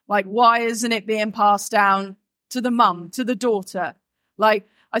route. Like, why isn't it being passed down to the mum, to the daughter? Like,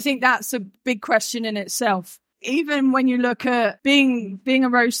 I think that's a big question in itself. Even when you look at being a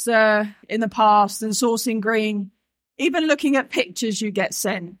roaster in the past and sourcing green, even looking at pictures you get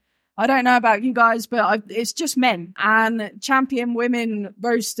sent. I don't know about you guys, but it's just men. And champion women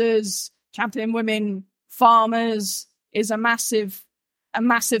roasters, champion women farmers is a massive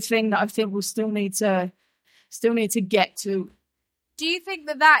thing that I think we'll still need to get to. Do you think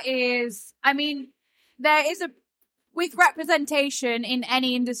that is, I mean, there is with representation in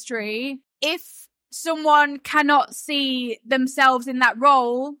any industry, if someone cannot see themselves in that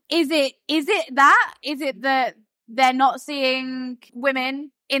role, is it that they're not seeing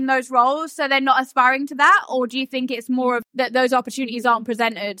women in those roles, so they're not aspiring to that? Or do you think it's more of that those opportunities aren't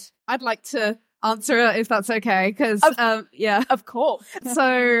presented? I'd like to answer it if that's okay, because yeah, of course.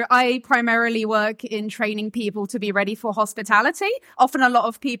 So I primarily work in training people to be ready for hospitality, often a lot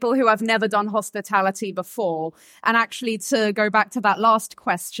of people who have never done hospitality before. And actually, to go back to that last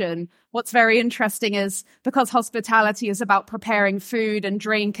question, what's very interesting is because hospitality is about preparing food and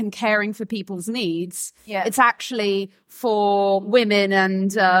drink and caring for people's needs, it's actually for women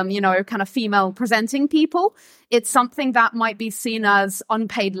and kind of female presenting people. It's something that might be seen as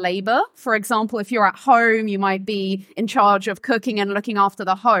unpaid labor. For example, if you're at home, you might be in charge of cooking and looking after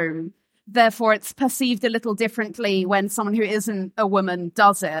the home. Therefore, it's perceived a little differently when someone who isn't a woman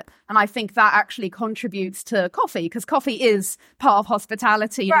does it. And I think that actually contributes to coffee, because coffee is part of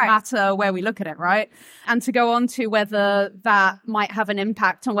hospitality, no matter where we look at it, right? And to go on to whether that might have an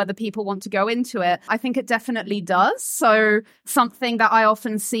impact on whether people want to go into it, I think it definitely does. So something that I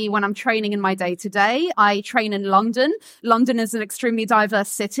often see when I'm training in my day-to-day, I train in London. London is an extremely diverse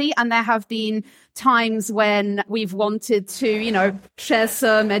city, and there have been times when we've wanted to, share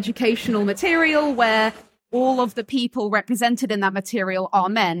some educational material where all of the people represented in that material are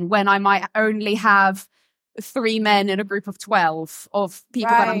men, when I might only have 3 men in a group of 12 of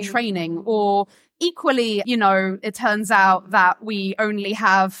people that I'm training. Or equally, it turns out that we only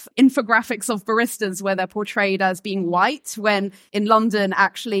have infographics of baristas where they're portrayed as being white, when in London,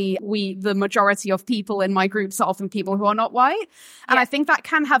 actually, the majority of people in my groups are often people who are not white. And I think that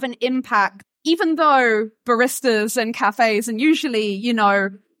can have an impact. Even though baristas and cafes, and usually,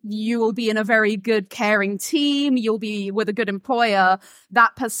 you will be in a very good, caring team, you'll be with a good employer,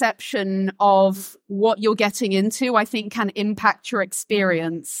 that perception of what you're getting into, I think, can impact your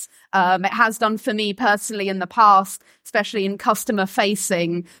experience. It has done for me personally in the past, especially in customer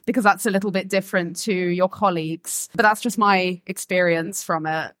facing, because that's a little bit different to your colleagues. But that's just my experience from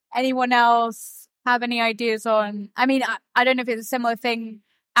it. Anyone else have any ideas on, I mean, I don't know if it's a similar thing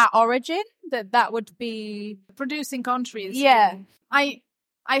at origin, that would be producing countries. Yeah.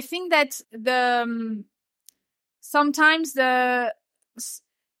 I think that sometimes the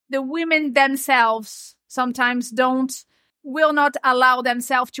women themselves sometimes will not allow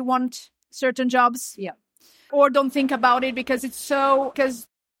themselves to want certain jobs. Yeah. Or don't think about it because because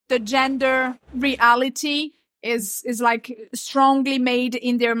the gender reality is like strongly made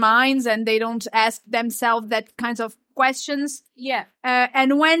in their minds, and they don't ask themselves that kinds of questions. Yeah.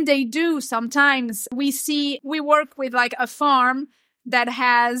 And when they do, sometimes we work with like a farm that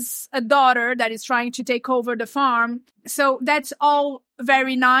has a daughter that is trying to take over the farm. So that's all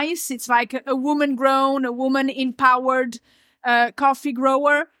very nice. It's like a woman empowered coffee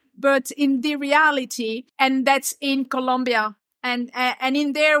grower. But in the reality, and that's in Colombia, and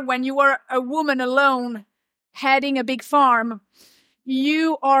in there, when you are a woman alone heading a big farm,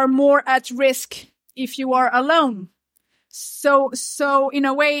 you are more at risk if you are alone. So in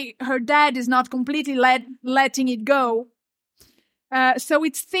a way, her dad is not completely letting it go. So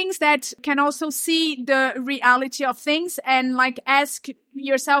it's things that can also see the reality of things and like ask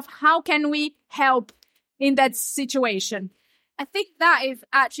yourself, how can we help in that situation? I think that is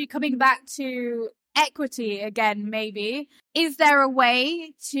actually coming back to equity again, maybe. Is there a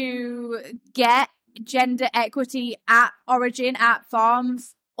way to get gender equity at origin, at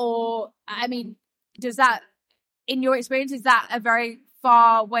farms? Or, I mean, does that, in your experience, is that a very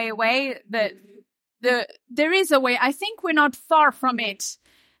far way away? That there is a way. I think we're not far from it.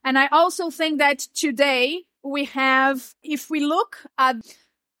 And I also think that today we have, if we look at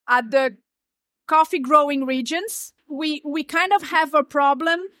the coffee growing regions, we kind of have a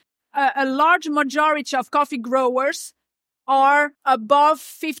problem. A large majority of coffee growers are above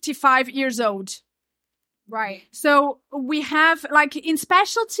 55 years old. Right. So we have, like, in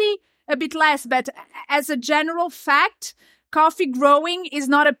specialty, a bit less, but as a general fact, coffee growing is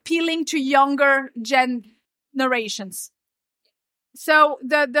not appealing to younger generations. So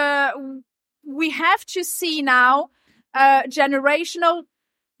we have to see now a generational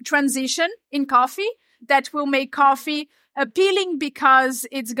transition in coffee that will make coffee appealing because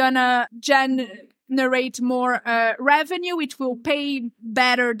it's gonna generate more revenue. It will pay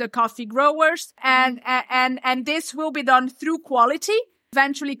better the coffee growers, and this will be done through quality.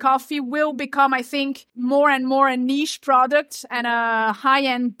 Eventually, coffee will become, I think, more and more a niche product and a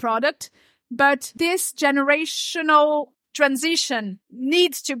high-end product. But this generational transition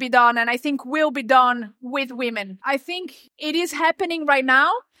needs to be done, and I think will be done with women. I think it is happening right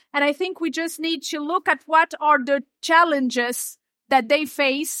now, and I think we just need to look at what are the challenges that they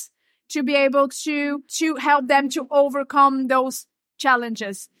face to be able to help them to overcome those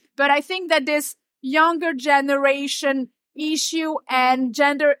challenges. But I think that this younger generation issue and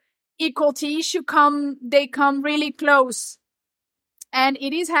gender equality issue come really close. And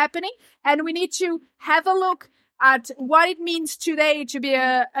it is happening. And we need to have a look at what it means today to be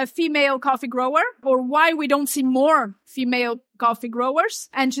a female coffee grower, or why we don't see more female coffee growers,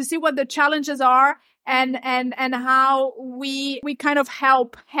 and to see what the challenges are, and how we kind of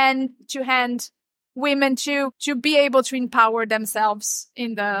help hand to hand women to be able to empower themselves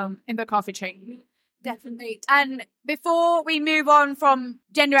in the coffee chain. Definitely. And before we move on from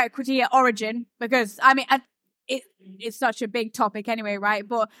gender equity at origin, because I mean, it's such a big topic anyway, right?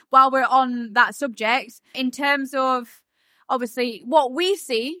 But while we're on that subject, in terms of obviously what we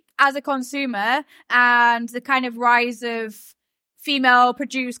see as a consumer and the kind of rise of female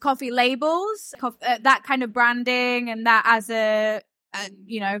produced coffee labels, that kind of branding, and that as that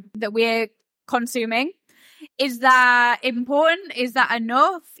we're consuming. Is that important? Is that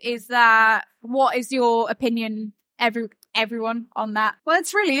enough? What is your opinion, everyone, on that? Well,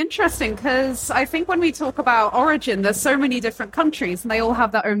 it's really interesting because I think when we talk about origin, there's so many different countries and they all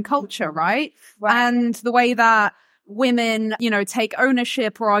have their own culture, right? And the way that women, take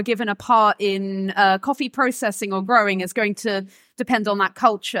ownership or are given a part in coffee processing or growing is going to depend on that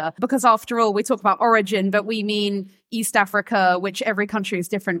culture. Because after all, we talk about origin, but we mean East Africa, which every country is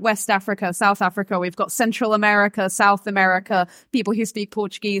different. West Africa, South Africa, we've got Central America, South America, people who speak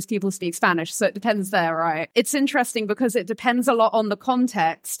Portuguese, people who speak Spanish. So it depends there, right? It's interesting because it depends a lot on the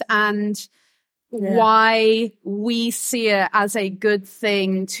context and why we see it as a good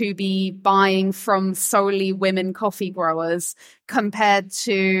thing to be buying from solely women coffee growers compared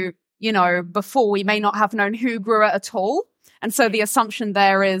to, before we may not have known who grew it at all. And so the assumption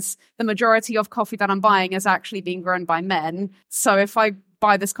there is the majority of coffee that I'm buying is actually being grown by men. So if I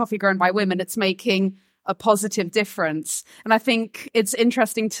buy this coffee grown by women, it's making a positive difference. And I think it's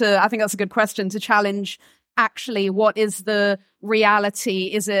interesting I think that's a good question to challenge. Actually, what is the reality?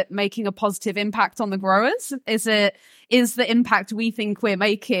 Is it making a positive impact on the growers? Is the impact we think we're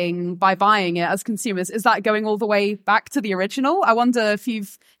making by buying it as consumers, is that going all the way back to the original? I wonder if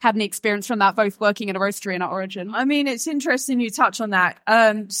you've had any experience from that, both working in a roastery and at origin. I mean, it's interesting you touch on that.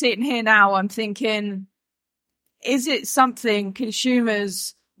 Sitting here now, I'm thinking, is it something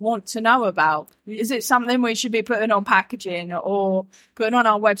consumers want to know about? Is it something we should be putting on packaging or putting on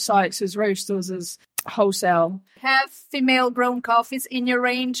our websites as roasters, as wholesale? Have female grown coffees in your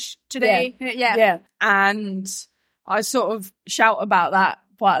range today? Yeah. And I sort of shout about that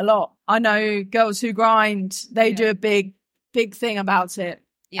quite a lot. I know Girls Who Grind, they do a big thing about it.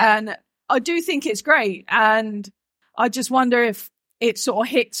 Yeah. And I do think it's great. And I just wonder if it sort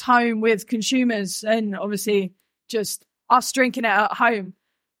of hits home with consumers, and obviously just us drinking it at home,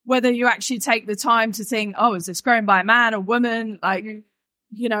 whether you actually take the time to think, oh, is this grown by a man or woman? Like,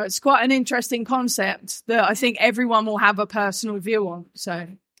 it's quite an interesting concept that I think everyone will have a personal view on. So,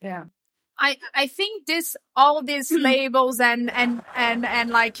 yeah. I think all these labels and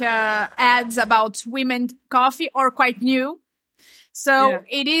like ads about women coffee are quite new. So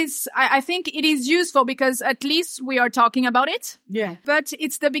it is, I think it is useful because at least we are talking about it. Yeah. But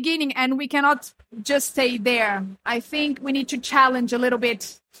it's the beginning and we cannot just stay there. I think we need to challenge a little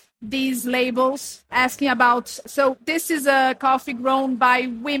bit these labels asking about, so this is a coffee grown by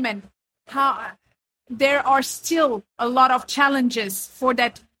women. How there are still a lot of challenges for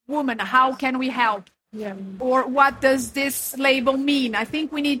that woman. How can we help? Yeah. Or what does this label mean? I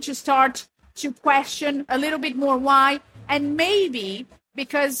think we need to start to question a little bit more why. And maybe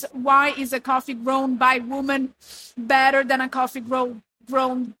because why is a coffee grown by women better than a coffee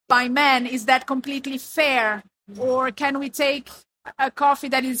grown by men? Is that completely fair? Or can we take a coffee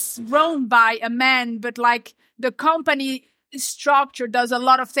that is grown by a man, but like the company structure does a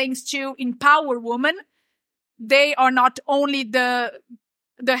lot of things to empower women? They are not only the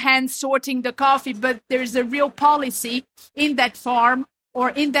hand sorting the coffee, but there's a real policy in that farm or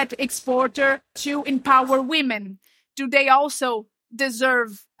in that exporter to empower women. Do they also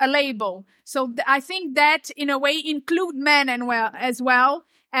deserve a label? So I think that in a way include men as well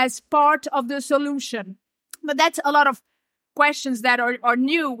as part of the solution. But that's a lot of questions that are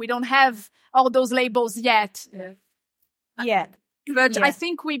new. We don't have all those labels yet. Yeah. But I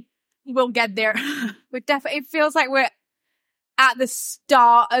think we will get there. It feels like we're at the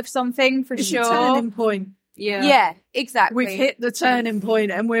start of something for sure. It's a turning point. Yeah, exactly. We've hit the turning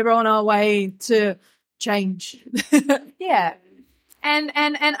point and we're on our way to change. Yeah. And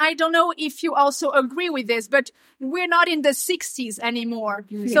I don't know if you also agree with this, but we're not in the 60s anymore.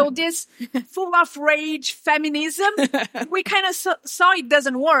 Yeah. So this full of rage feminism, we kind of saw it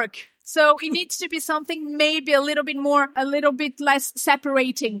doesn't work. So it needs to be something maybe a little bit less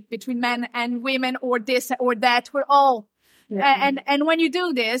separating between men and women, or this or that. We're all. Yeah. And when you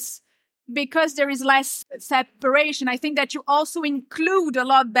do this, because there is less separation, I think that you also include a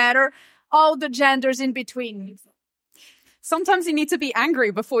lot better all the genders in between. Sometimes you need to be angry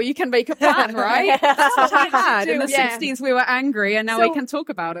before you can make a plan, right? That's what we had. In the 60s, we were angry, and now we can talk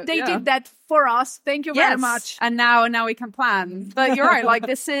about it. They did that for us. Thank you very much. And now we can plan. But you're right. Like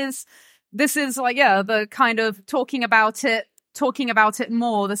this is like, the kind of talking about it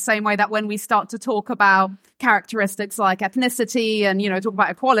more the same way that when we start to talk about characteristics like ethnicity and, talk about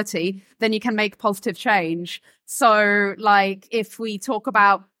equality, then you can make positive change. So like if we talk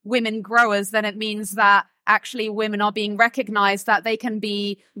about women growers, then it means that actually women are being recognized, that they can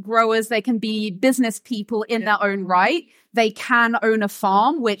be growers, they can be business people in their own right. They can own a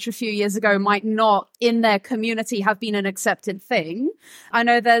farm, which a few years ago might not in their community have been an accepted thing. I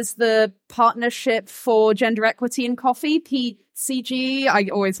know there's the Partnership for Gender Equity in Coffee, PCG. I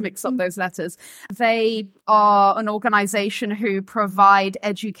always mix up those letters. They are an organization who provide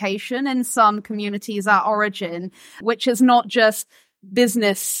education in some communities at origin, which is not just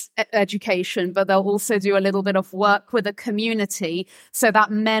business education, but they'll also do a little bit of work with the community so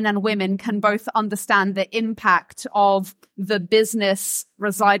that men and women can both understand the impact of the business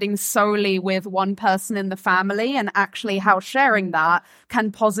residing solely with one person in the family, and actually how sharing that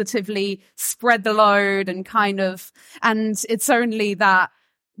can positively spread the load and and it's only that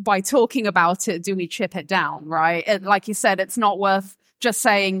by talking about it do we chip it down, right? Like you said, it's not worth just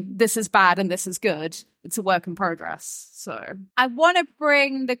saying this is bad and this is good. It's a work in progress. So I want to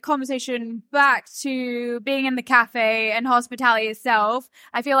bring the conversation back to being in the cafe and hospitality itself.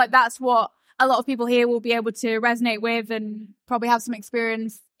 I feel like that's what a lot of people here will be able to resonate with and probably have some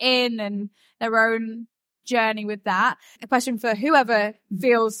experience in and their own journey with that. A question for whoever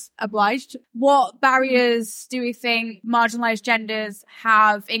feels obliged. What barriers do we think marginalized genders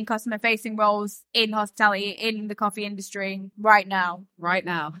have in customer facing roles in hospitality, in the coffee industry right now?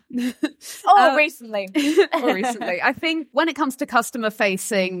 Recently. I think when it comes to customer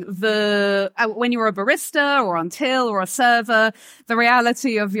facing, when you're a barista or on till or a server, the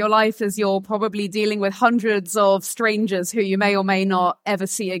reality of your life is you're probably dealing with hundreds of strangers who you may or may not ever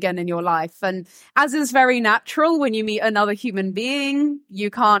see again in your life. And as is very natural, when you meet another human being,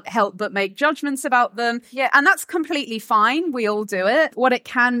 you can't help but make judgments about them. Yeah. And that's completely fine. We all do it. What it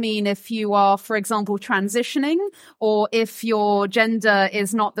can mean if you are, for example, transitioning, or if your gender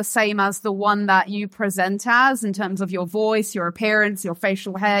is not the same as the one that you present as in terms of your voice, your appearance, your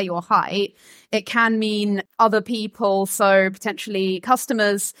facial hair, your height, it can mean other people, so potentially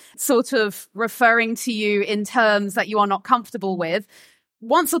customers, sort of referring to you in terms that you are not comfortable with.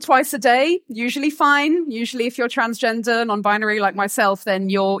 Once or twice a day, usually fine. Usually if you're transgender, non-binary like myself,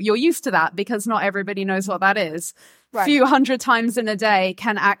 then you're used to that because not everybody knows what that is. few hundred times in a day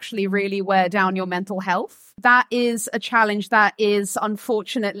can actually really wear down your mental health. That is a challenge. That is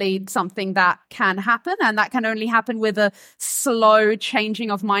unfortunately something that can happen, and that can only happen with a slow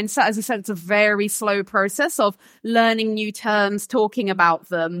changing of mindset. As I said, it's a very slow process of learning new terms, talking about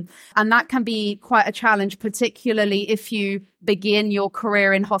them. And that can be quite a challenge, particularly if you begin your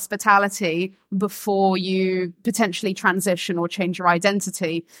career in hospitality before you potentially transition or change your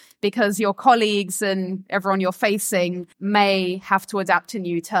identity, because your colleagues and everyone you're facing may have to adapt to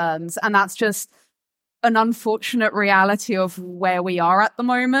new terms. And that's just an unfortunate reality of where we are at the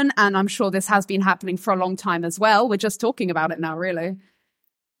moment. And I'm sure this has been happening for a long time as well. We're just talking about it now, really.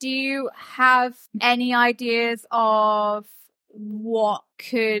 Do you have any ideas of what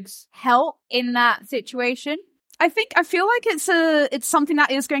could help in that situation? I feel like it's something that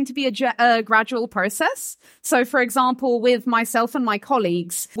is going to be a gradual process. So, for example, with myself and my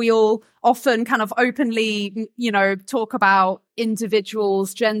colleagues, we all often kind of openly, talk about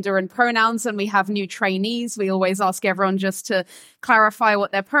individuals' gender and pronouns. And we have new trainees. We always ask everyone just to clarify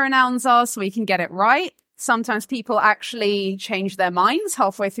what their pronouns are so we can get it right. Sometimes people actually change their minds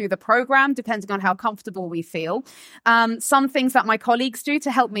halfway through the program, depending on how comfortable we feel. Some things that my colleagues do to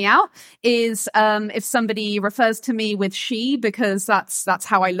help me out is if somebody refers to me with she, because that's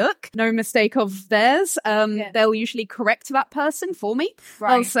how I look, no mistake of theirs, they'll usually correct that person for me.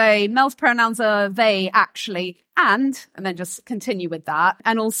 Right. They'll say, Mel's pronouns are they, actually, and then just continue with that.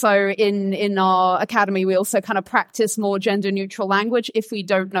 And also in our academy, we also kind of practice more gender neutral language if we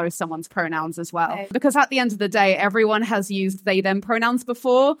don't know someone's pronouns as well. Okay. Because at the end of the day, everyone has used they, them pronouns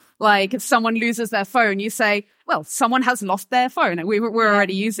before. Like if someone loses their phone, you say, well, someone has lost their phone, and we're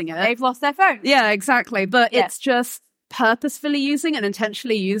already using it. They've lost their phone. Yeah, exactly. But it's just purposefully using and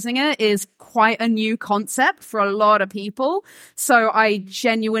intentionally using it is quite a new concept for a lot of people. So I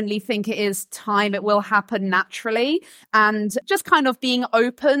genuinely think it is time it will happen naturally, and just kind of being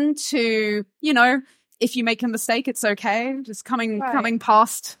open to, if you make a mistake, it's okay. Just coming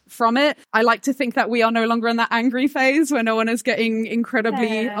past from it. I like to think that we are no longer in that angry phase where no one is getting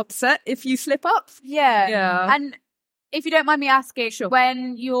incredibly upset if you slip up. Yeah. And if you don't mind me asking, sure,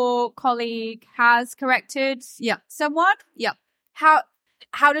 when your colleague has corrected someone,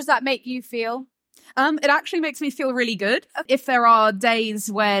 how does that make you feel? It actually makes me feel really good. If there are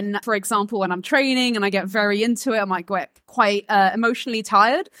days when, for example, when I'm training and I get very into it, I might get quite emotionally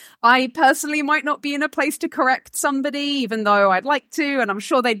tired. I personally might not be in a place to correct somebody, even though I'd like to, and I'm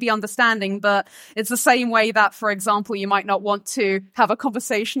sure they'd be understanding. But it's the same way that, for example, you might not want to have a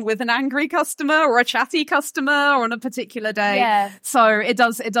conversation with an angry customer or a chatty customer on a particular day. Yeah. So it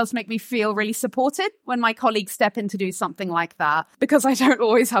does make me feel really supported when my colleagues step in to do something like that, because I don't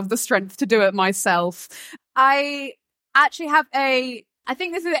always have the strength to do it myself. I actually have I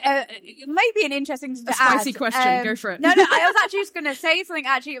think this is maybe an interesting to spicy question. Go for it. No, I was actually just going to say something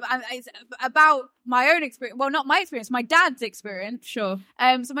actually about my own experience. Well, not my experience, my dad's experience. Sure.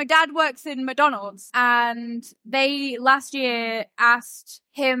 So my dad works in McDonald's, and they last year asked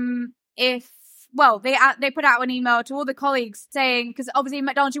him they put out an email to all the colleagues saying, because obviously in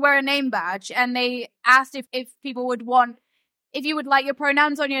McDonald's you wear a name badge, and they asked if people would want, if you would like your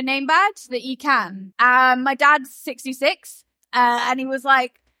pronouns on your name badge, that you can. My dad's 66, and he was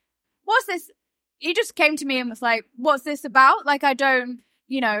like, what's this? He just came to me and was like, what's this about? Like, I don't,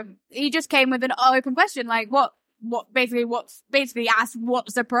 he just came with an open question, like, basically asked,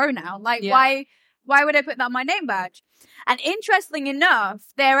 what's a pronoun? Like, why would I put that on my name badge? And interestingly enough,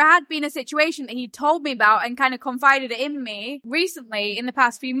 there had been a situation that he told me about and kind of confided it in me recently in the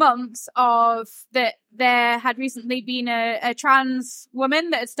past few months, of that there had recently been a trans woman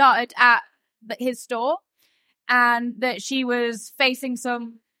that had started at his store, and that she was facing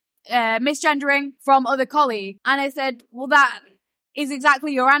some misgendering from other colleagues. And I said, well, that is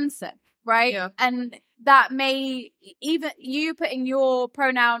exactly your answer, right? Yeah. And that may, even you putting your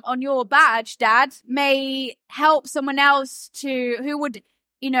pronoun on your badge, Dad, may help someone else who would,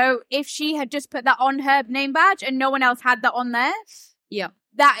 if she had just put that on her name badge and no one else had that on theirs. Yeah.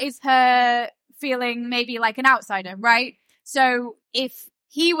 That is her feeling maybe like an outsider, right? So if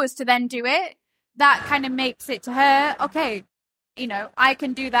he was to then do it, that kind of makes it to her, okay, I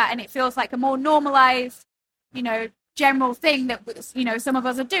can do that, and it feels like a more normalized, general thing that, some of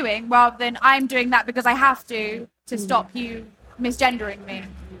us are doing, rather than I'm doing that because I have to stop you misgendering me,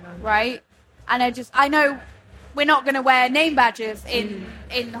 right? And I know we're not going to wear name badges in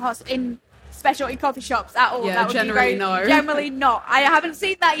specialty coffee shops at all. Yeah, generally no. Generally not. I haven't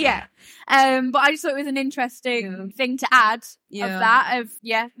seen that yet. But I just thought it was an interesting thing to add that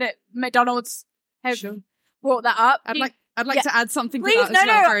McDonald's have brought that up. I'd like to add something Please, to that as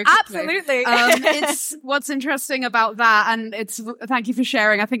well, very quickly. absolutely. It's what's interesting about that, and thank you for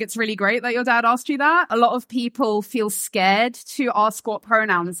sharing. I think it's really great that your dad asked you that. A lot of people feel scared to ask what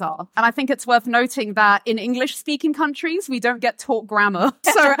pronouns are. And I think it's worth noting that in English-speaking countries, we don't get taught grammar.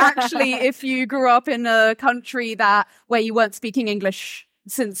 So actually, if you grew up in a country where you weren't speaking English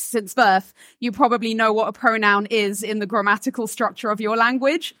since birth, you probably know what a pronoun is in the grammatical structure of your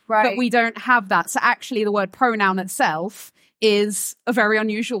language, right. But we don't have that. So actually the word pronoun itself is a very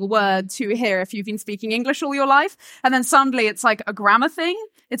unusual word to hear if you've been speaking English all your life. And then suddenly it's like a grammar thing.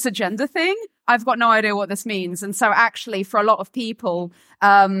 It's a gender thing. I've got no idea what this means. And so actually for a lot of people,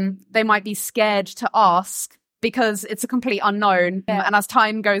 they might be scared to ask because it's a complete unknown. Yeah. And as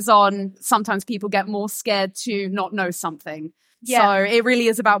time goes on, sometimes people get more scared to not know something. Yeah. So it really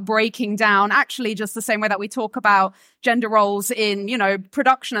is about breaking down, actually, just the same way that we talk about gender roles in,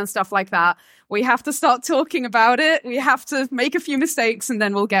 production and stuff like that. We have to start talking about it. We have to make a few mistakes and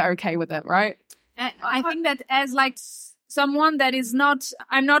then we'll get okay with it, right? I think that as like someone that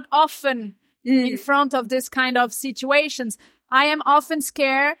I'm not often in front of this kind of situations. I am often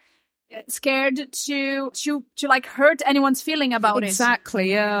scared to like hurt anyone's feeling about it.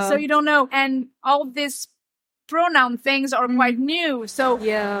 Exactly, yeah. So you don't know. And all this pronoun things are quite new. So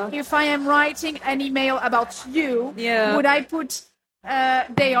if I am writing an email about you, would I put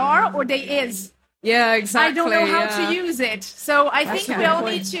they are or they is? Yeah, exactly. I don't know how to use it. So I think we all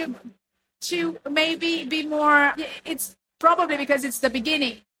need to maybe be more. It's probably because it's the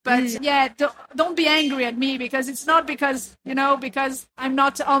beginning. But don't be angry at me because it's not because I'm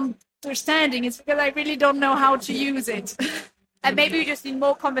not understanding. It's because I really don't know how to use it. And maybe we just need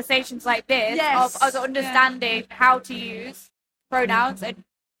more conversations like this of us understanding how to use pronouns and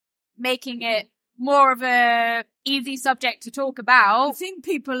making it more of a easy subject to talk about. I think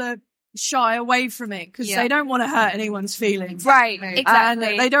people are shy away from it because they don't want to hurt anyone's feelings. Right, exactly.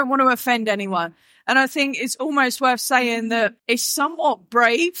 And they don't want to offend anyone. And I think it's almost worth saying that it's somewhat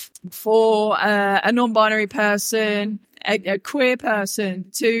brave for a non-binary person, a queer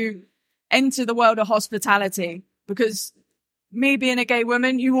person to enter the world of hospitality because me being a gay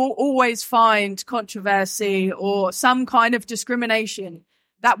woman, you will always find controversy or some kind of discrimination.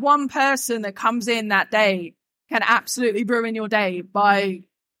 That one person that comes in that day can absolutely ruin your day by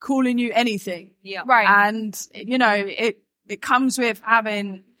calling you anything. Yeah. Right. And, it comes with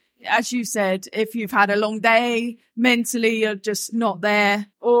having, as you said, if you've had a long day, mentally you're just not there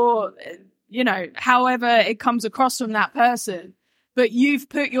or, however it comes across from that person. But you've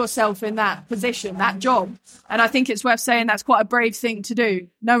put yourself in that position, that job. And I think it's worth saying that's quite a brave thing to do,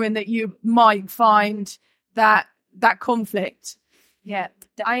 knowing that you might find that conflict. Yeah,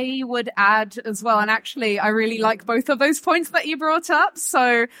 I would add as well. And actually, I really like both of those points that you brought up.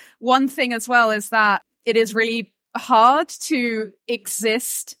 So one thing as well is that it is really hard to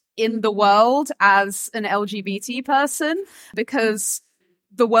exist in the world as an LGBT person because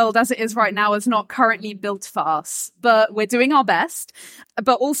the world as it is right now is not currently built for us, but we're doing our best.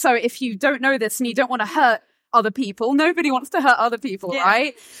 But also, if you don't know this and you don't want to hurt other people, nobody wants to hurt other people,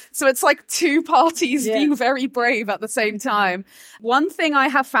 right? So it's like two parties being very brave at the same time. One thing I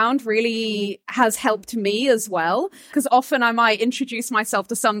have found really has helped me as well, because often I might introduce myself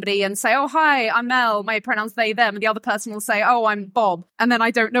to somebody and say, oh, hi, I'm Mel, my pronouns they, them. And the other person will say, oh, I'm Bob. And then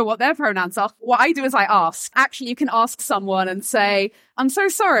I don't know what their pronouns are. What I do is I ask. Actually, you can ask someone and say, I'm so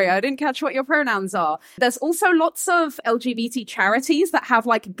sorry, I didn't catch what your pronouns are. There's also lots of LGBT charities that have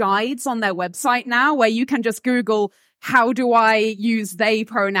like guides on their website now where you can just Google, how do I use they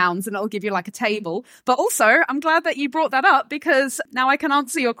pronouns? And it'll give you like a table. But also, I'm glad that you brought that up because now I can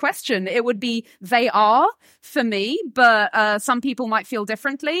answer your question. It would be they are for me, but some people might feel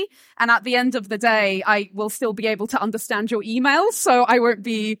differently. And at the end of the day, I will still be able to understand your emails, so I won't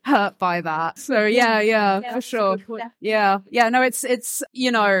be hurt by that. So yeah, for sure. Yeah. No, it's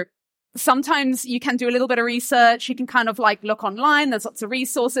sometimes you can do a little bit of research. You can kind of like look online. There's lots of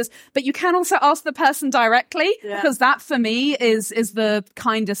resources, but you can also ask the person directly because that for me is the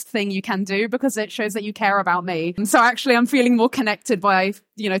kindest thing you can do because it shows that you care about me. And so actually I'm feeling more connected by,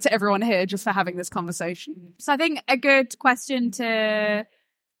 to everyone here just for having this conversation. So I think a good question to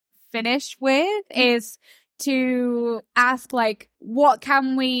finish with is to ask like, what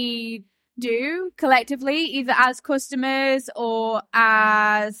can we do collectively, either as customers or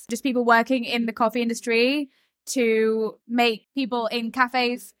as just people working in the coffee industry to make people in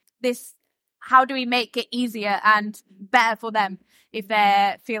cafes how do we make it easier and better for them if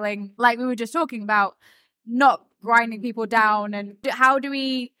they're feeling like we were just talking about, not grinding people down, and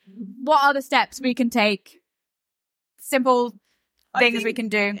what are the steps we can take, simple things we can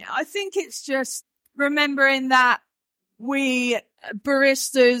do? I think it's just remembering that we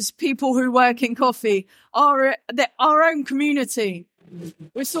baristas, people who work in coffee, are our own community.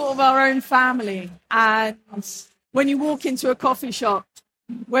 We're sort of our own family. And when you walk into a coffee shop,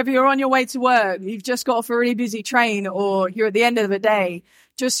 whether you're on your way to work, you've just got off a really busy train, or you're at the end of the day,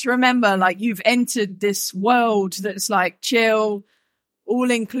 just remember, like, you've entered this world that's like chill,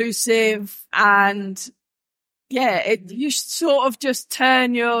 all inclusive, and you sort of just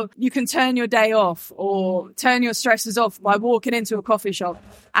you can turn your day off or turn your stresses off by walking into a coffee shop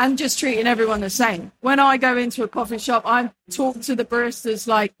and just treating everyone the same. When I go into a coffee shop, I talk to the baristas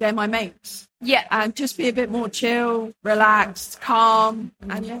like they're my mates. Yeah. And just be a bit more chill, relaxed, calm.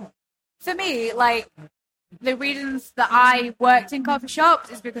 And for me, like, the reasons that I worked in coffee shops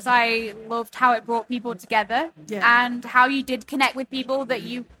is because I loved how it brought people together and how you did connect with people that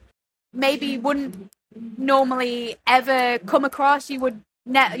you maybe wouldn't normally ever come across. You would,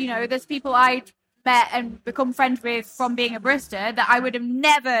 there's people I met and become friends with from being a barista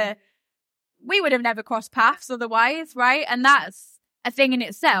that we would have never crossed paths otherwise, right? And that's a thing in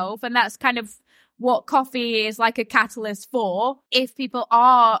itself, and that's kind of what coffee is like a catalyst for. If people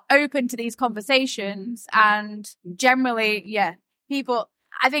are open to these conversations, and generally,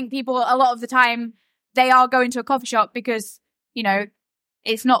 I think people a lot of the time, they are going to a coffee shop because,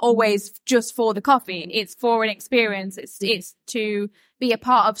 it's not always just for the coffee. It's for an experience. It's to be a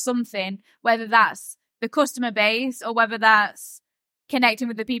part of something, whether that's the customer base or whether that's connecting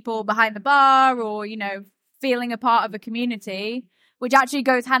with the people behind the bar or, feeling a part of a community, which actually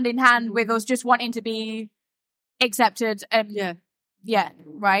goes hand in hand with us just wanting to be accepted. And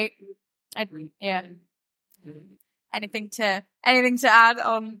right. Anything to add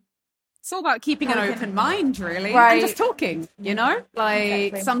on? It's all about keeping an open mind, really, right. And just talking,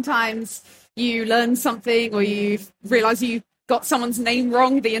 Exactly. Sometimes you learn something or you realize you got someone's name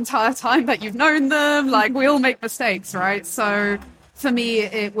wrong the entire time that you've known them. Like, we all make mistakes, right? So for me,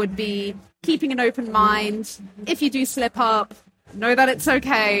 it would be keeping an open mind. If you do slip up, know that it's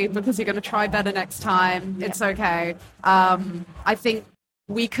okay because you're going to try better next time. Yeah. It's okay. I think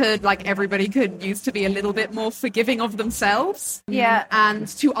everybody could use to be a little bit more forgiving of themselves. Yeah. And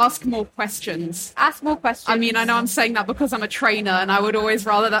to ask more questions. Ask more questions. I mean, I know I'm saying that because I'm a trainer and I would always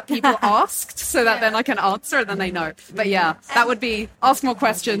rather that people asked so that then I can answer and then they know. But that would be ask more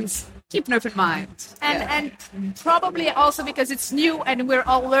questions, keep an open mind. And probably also because it's new and we're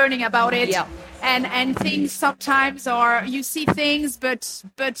all learning about it. Yeah. And things sometimes are, you see things, but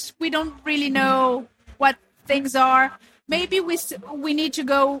we don't really know what things are. Maybe we need to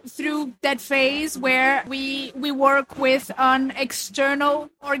go through that phase where we work with an external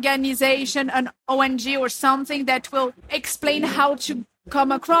organization, an ONG or something that will explain how to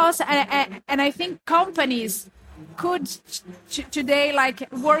come across. And I think companies could today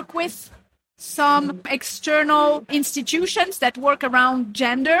work with some external institutions that work around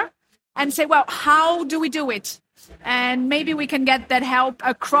gender and say, well, how do we do it? And maybe we can get that help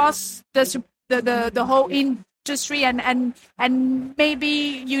across the whole industry, and maybe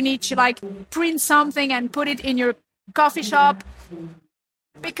you need to print something and put it in your coffee shop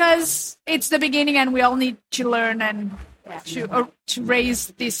because it's the beginning and we all need to learn and to raise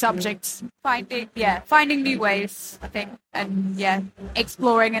these subjects. Finding new ways, I think, and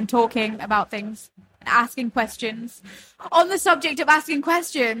exploring and talking about things and asking questions. On the subject of asking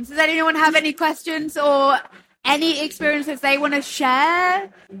questions, does anyone have any questions or any experiences they want to share?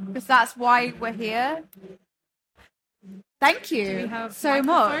 Because that's why we're here. Thank you so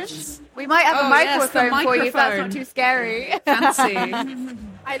much. We might have a microphone for you if that's not too scary. Fancy.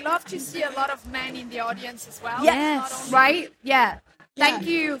 I love to see a lot of men in the audience as well. Yes, right? Yeah. Thank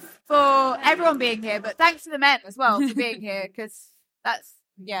you for everyone being here, but thanks to the men as well for being here, because that's,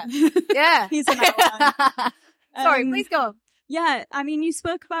 yeah. He's an outline. Sorry, please go on. Yeah, I mean, you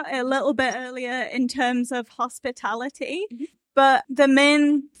spoke about it a little bit earlier in terms of hospitality, but the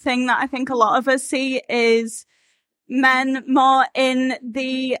main thing that I think a lot of us see is men more in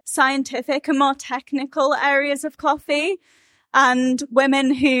the scientific and more technical areas of coffee, and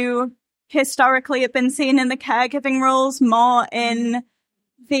women who historically have been seen in the caregiving roles more in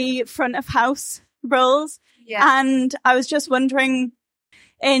the front of house roles. Yeah. And I was just wondering,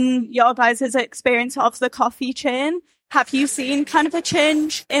 in your guys' experience of the coffee chain, have you seen kind of a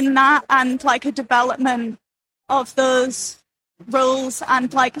change in that and a development of those roles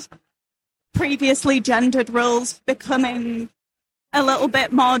and previously gendered roles becoming a little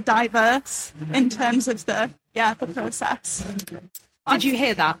bit more diverse in terms of the process? Did you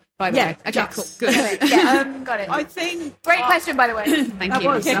hear that, by the way? Okay, yes. Cool. Good. Got it. I think... Great question, by the way. Thank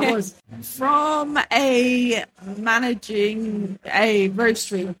you. That was. From managing a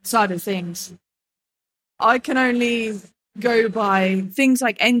roastery side of things, I can only go by things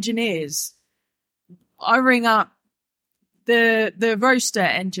like engineers. I ring up the roaster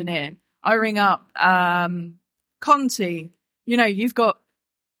engineer. I ring up Conti. You know, you've got,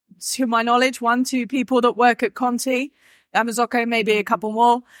 to my knowledge, 1-2 people that work at Conti. Amazocco, maybe a couple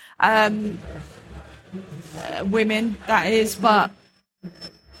more. Women, that is. But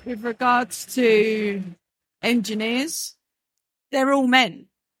with regards to engineers, they're all men.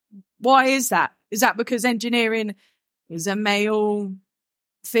 Why is that? Is that because engineering is a male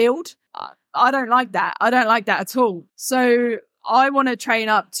field? I don't like that. I don't like that at all. So I want to train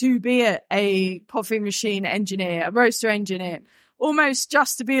up to be a coffee machine engineer, a roaster engineer, almost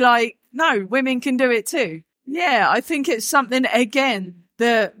just to be like, no, women can do it too. Yeah, I think it's something, again,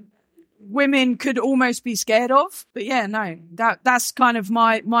 that women could almost be scared of. But yeah, no, that's kind of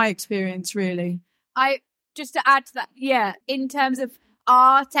my experience, really. Just to add to that, yeah, in terms of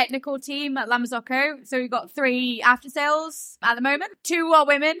our technical team at Lamazocco, so we've got 3 after sales at the moment. 2 are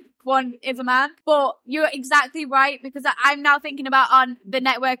women, 1 is a man. But you're exactly right, because I'm now thinking about on the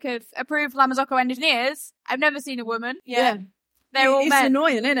network of approved Lamazocco engineers. I've never seen a woman. Yeah. They're all men. It's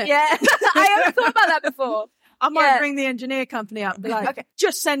annoying, isn't it? Yeah. I haven't thought about that before. I might bring the engineer company up and be like, okay,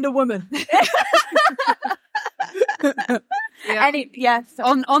 just send a woman.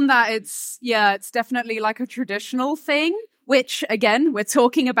 On that, it's definitely like a traditional thing, which again, we're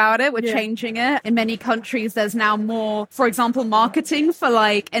talking about it, we're changing it. In many countries, there's now more, for example, marketing for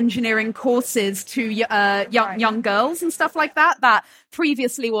like engineering courses to young girls and stuff like that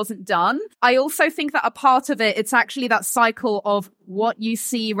previously wasn't done. I also think that a part of it's actually that cycle of what you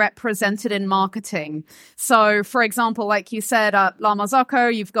see represented in marketing. So, for example, like you said, at La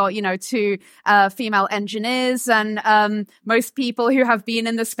Marzocco, you've got, 2 female engineers, and most people who have been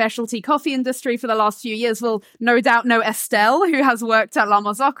in the specialty coffee industry for the last few years will no doubt know Estelle, who has worked at La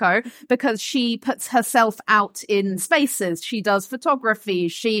Marzocco, because she puts herself out in spaces. She does photography.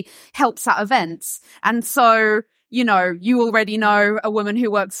 She helps at events. And so, you already know a woman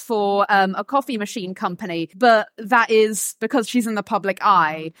who works for a coffee machine company, but that is because she's in the public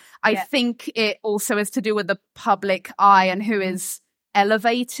eye. I think it also is to do with the public eye and who is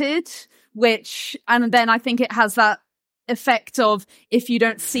elevated, and then I think it has that effect of, if you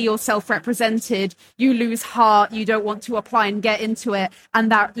don't see yourself represented, you lose heart, you don't want to apply and get into it,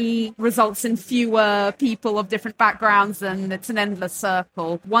 and that results in fewer people of different backgrounds, and it's an endless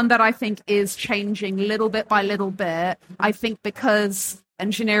circle. One that I think is changing little bit by little bit, I think because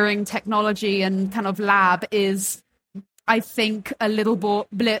engineering, technology and kind of lab is, I think, a little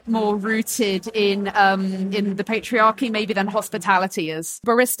bit more rooted in the patriarchy maybe than hospitality is.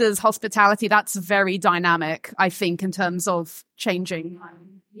 Baristas, hospitality, that's very dynamic, I think, in terms of changing.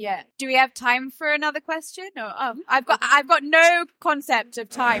 Yeah. Do we have time for another question? Or, I've got no concept of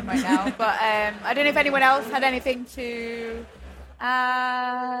time right now, but I don't know if anyone else had anything to.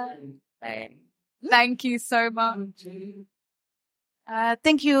 Thank you so much.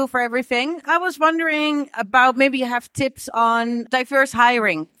 Thank you for everything. I was wondering about, maybe you have tips on diverse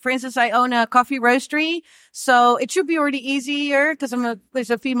hiring. For instance, I own a coffee roastery, so it should be already easier because there's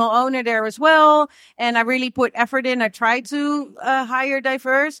a female owner there as well. And I really put effort in. I try to hire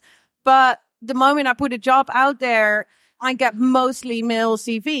diverse, but the moment I put a job out there, I get mostly male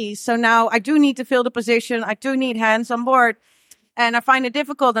CVs. So now I do need to fill the position. I do need hands on board. And I find it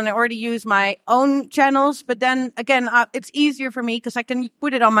difficult, and I already use my own channels. But then again, it's easier for me because I can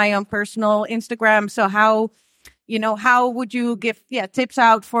put it on my own personal Instagram. So how would you give tips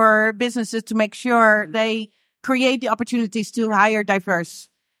out for businesses to make sure they create the opportunities to hire diverse?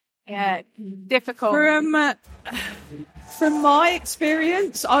 Yeah, difficult. From my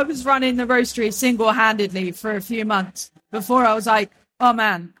experience, I was running the roastery single-handedly for a few months before I was like, oh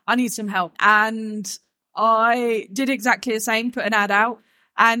man, I need some help. And I did exactly the same, put an ad out,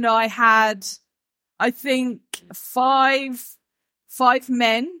 and I had, I think, five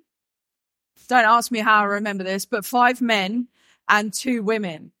men. Don't ask me how I remember this, but 5 men and 2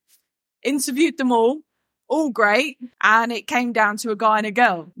 women. Interviewed them all great, and it came down to a guy and a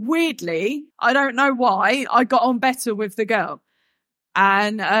girl. Weirdly, I don't know why, I got on better with the girl.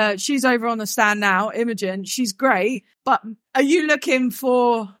 And she's over on the stand now, Imogen. She's great, but are you looking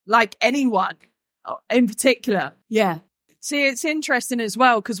for like anyone in particular? Yeah. See, it's interesting as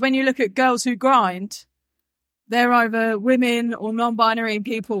well, because when you look at girls who grind, they're either women or non-binary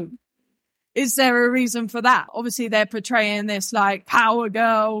people. Is there a reason for that? Obviously, they're portraying this like power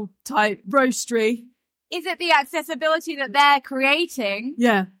girl type roastery. Is it the accessibility that they're creating?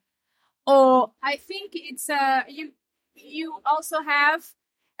 Yeah. Or I think it's you also have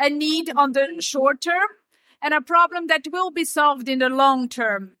a need on the short term and a problem that will be solved in the long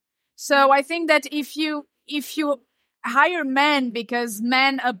term. So I think that if you if you hire men because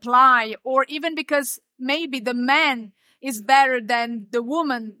men apply, or even because maybe the man is better than the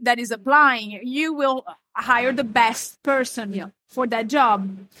woman that is applying, you will hire the best person for that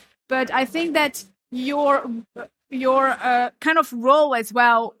job. But I think that your kind of role as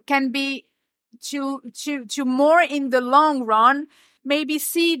well can be to more in the long run, maybe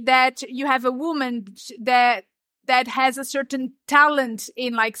see that you have a woman that has a certain talent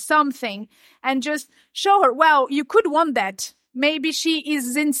in like something, and just show her, well, you could want that. Maybe she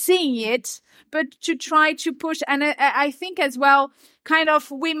isn't seeing it, but to try to push. And I think as well, kind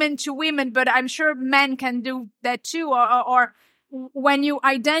of women to women, but I'm sure men can do that too. Or when you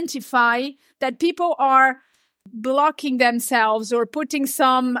identify that people are blocking themselves or putting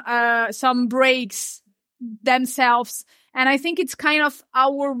some breaks themselves. And I think it's kind of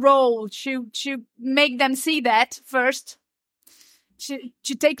our role to make them see that first,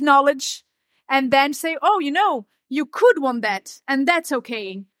 to take knowledge, and then say, oh, you could want that, and that's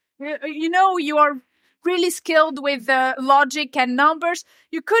okay. You are really skilled with logic and numbers.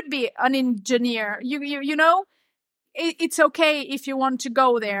 You could be an engineer. You know, it's okay if you want to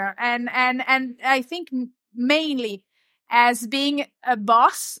go there. And I think mainly as being a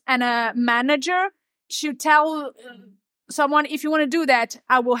boss and a manager, to tell someone, if you want to do that,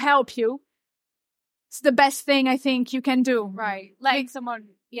 I will help you. It's the best thing I think you can do. Right. Letting someone,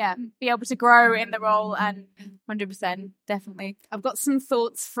 be able to grow in the role, and 100%, definitely. I've got some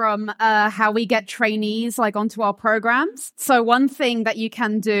thoughts from how we get trainees like onto our programs. So one thing that you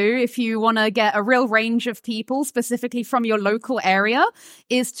can do if you want to get a real range of people, specifically from your local area,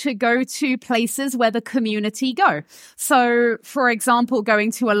 is to go to places where the community go. So, for example,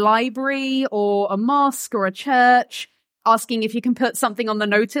 going to a library or a mosque or a church, asking if you can put something on the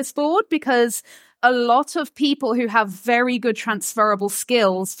notice board, because a lot of people who have very good transferable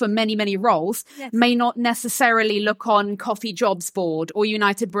skills for many, many roles may not necessarily look on Coffee Jobs Board or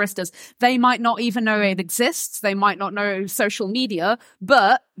United Baristas. They might not even know it exists. They might not know social media,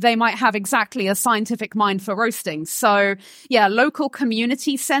 but they might have exactly a scientific mind for roasting. So local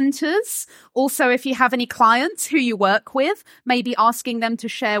community centers. Also, if you have any clients who you work with, maybe asking them to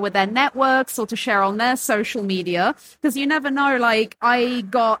share with their networks or to share on their social media, because you never know. Like, I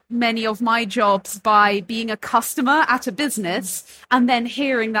got many of my jobs by being a customer at a business and then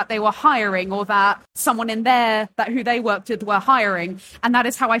hearing that they were hiring, or that someone in there who they worked with were hiring. And that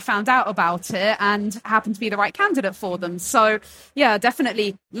is how I found out about it and happened to be the right candidate for them. So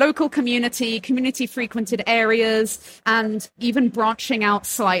definitely local community frequented areas, and even branching out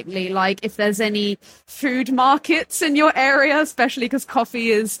slightly. Like if there's any food markets in your area, especially because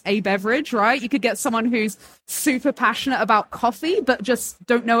coffee is a beverage, right? You could get someone who's super passionate about coffee, but just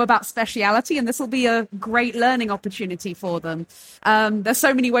don't know about speciality. And this will be a great learning opportunity for them. There's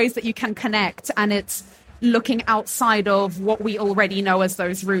so many ways that you can connect, and it's looking outside of what we already know as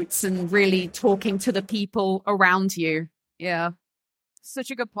those routes and really talking to the people around you. Yeah.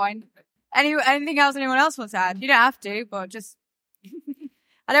 Such a good point. Anything else anyone else wants to add? You don't have to, but just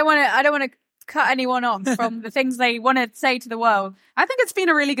I don't want to cut anyone off from the things they want to say to the world. I think it's been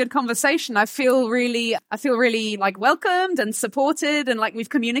a really good conversation. I feel really like welcomed and supported, and like we've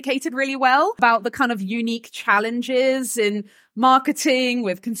communicated really well about the kind of unique challenges in marketing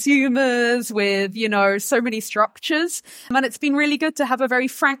with consumers, with, so many structures. And it's been really good to have a very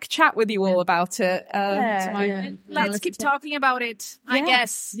frank chat with you all about it. Let's keep talking about it, I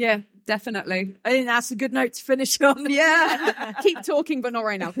guess. Yeah, definitely. I think that's a good note to finish on. Yeah. Keep talking, but not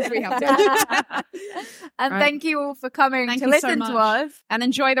right now, because we have to. And thank you all for coming to listen to us. And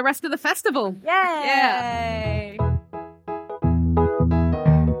enjoy the rest of the festival. Yay!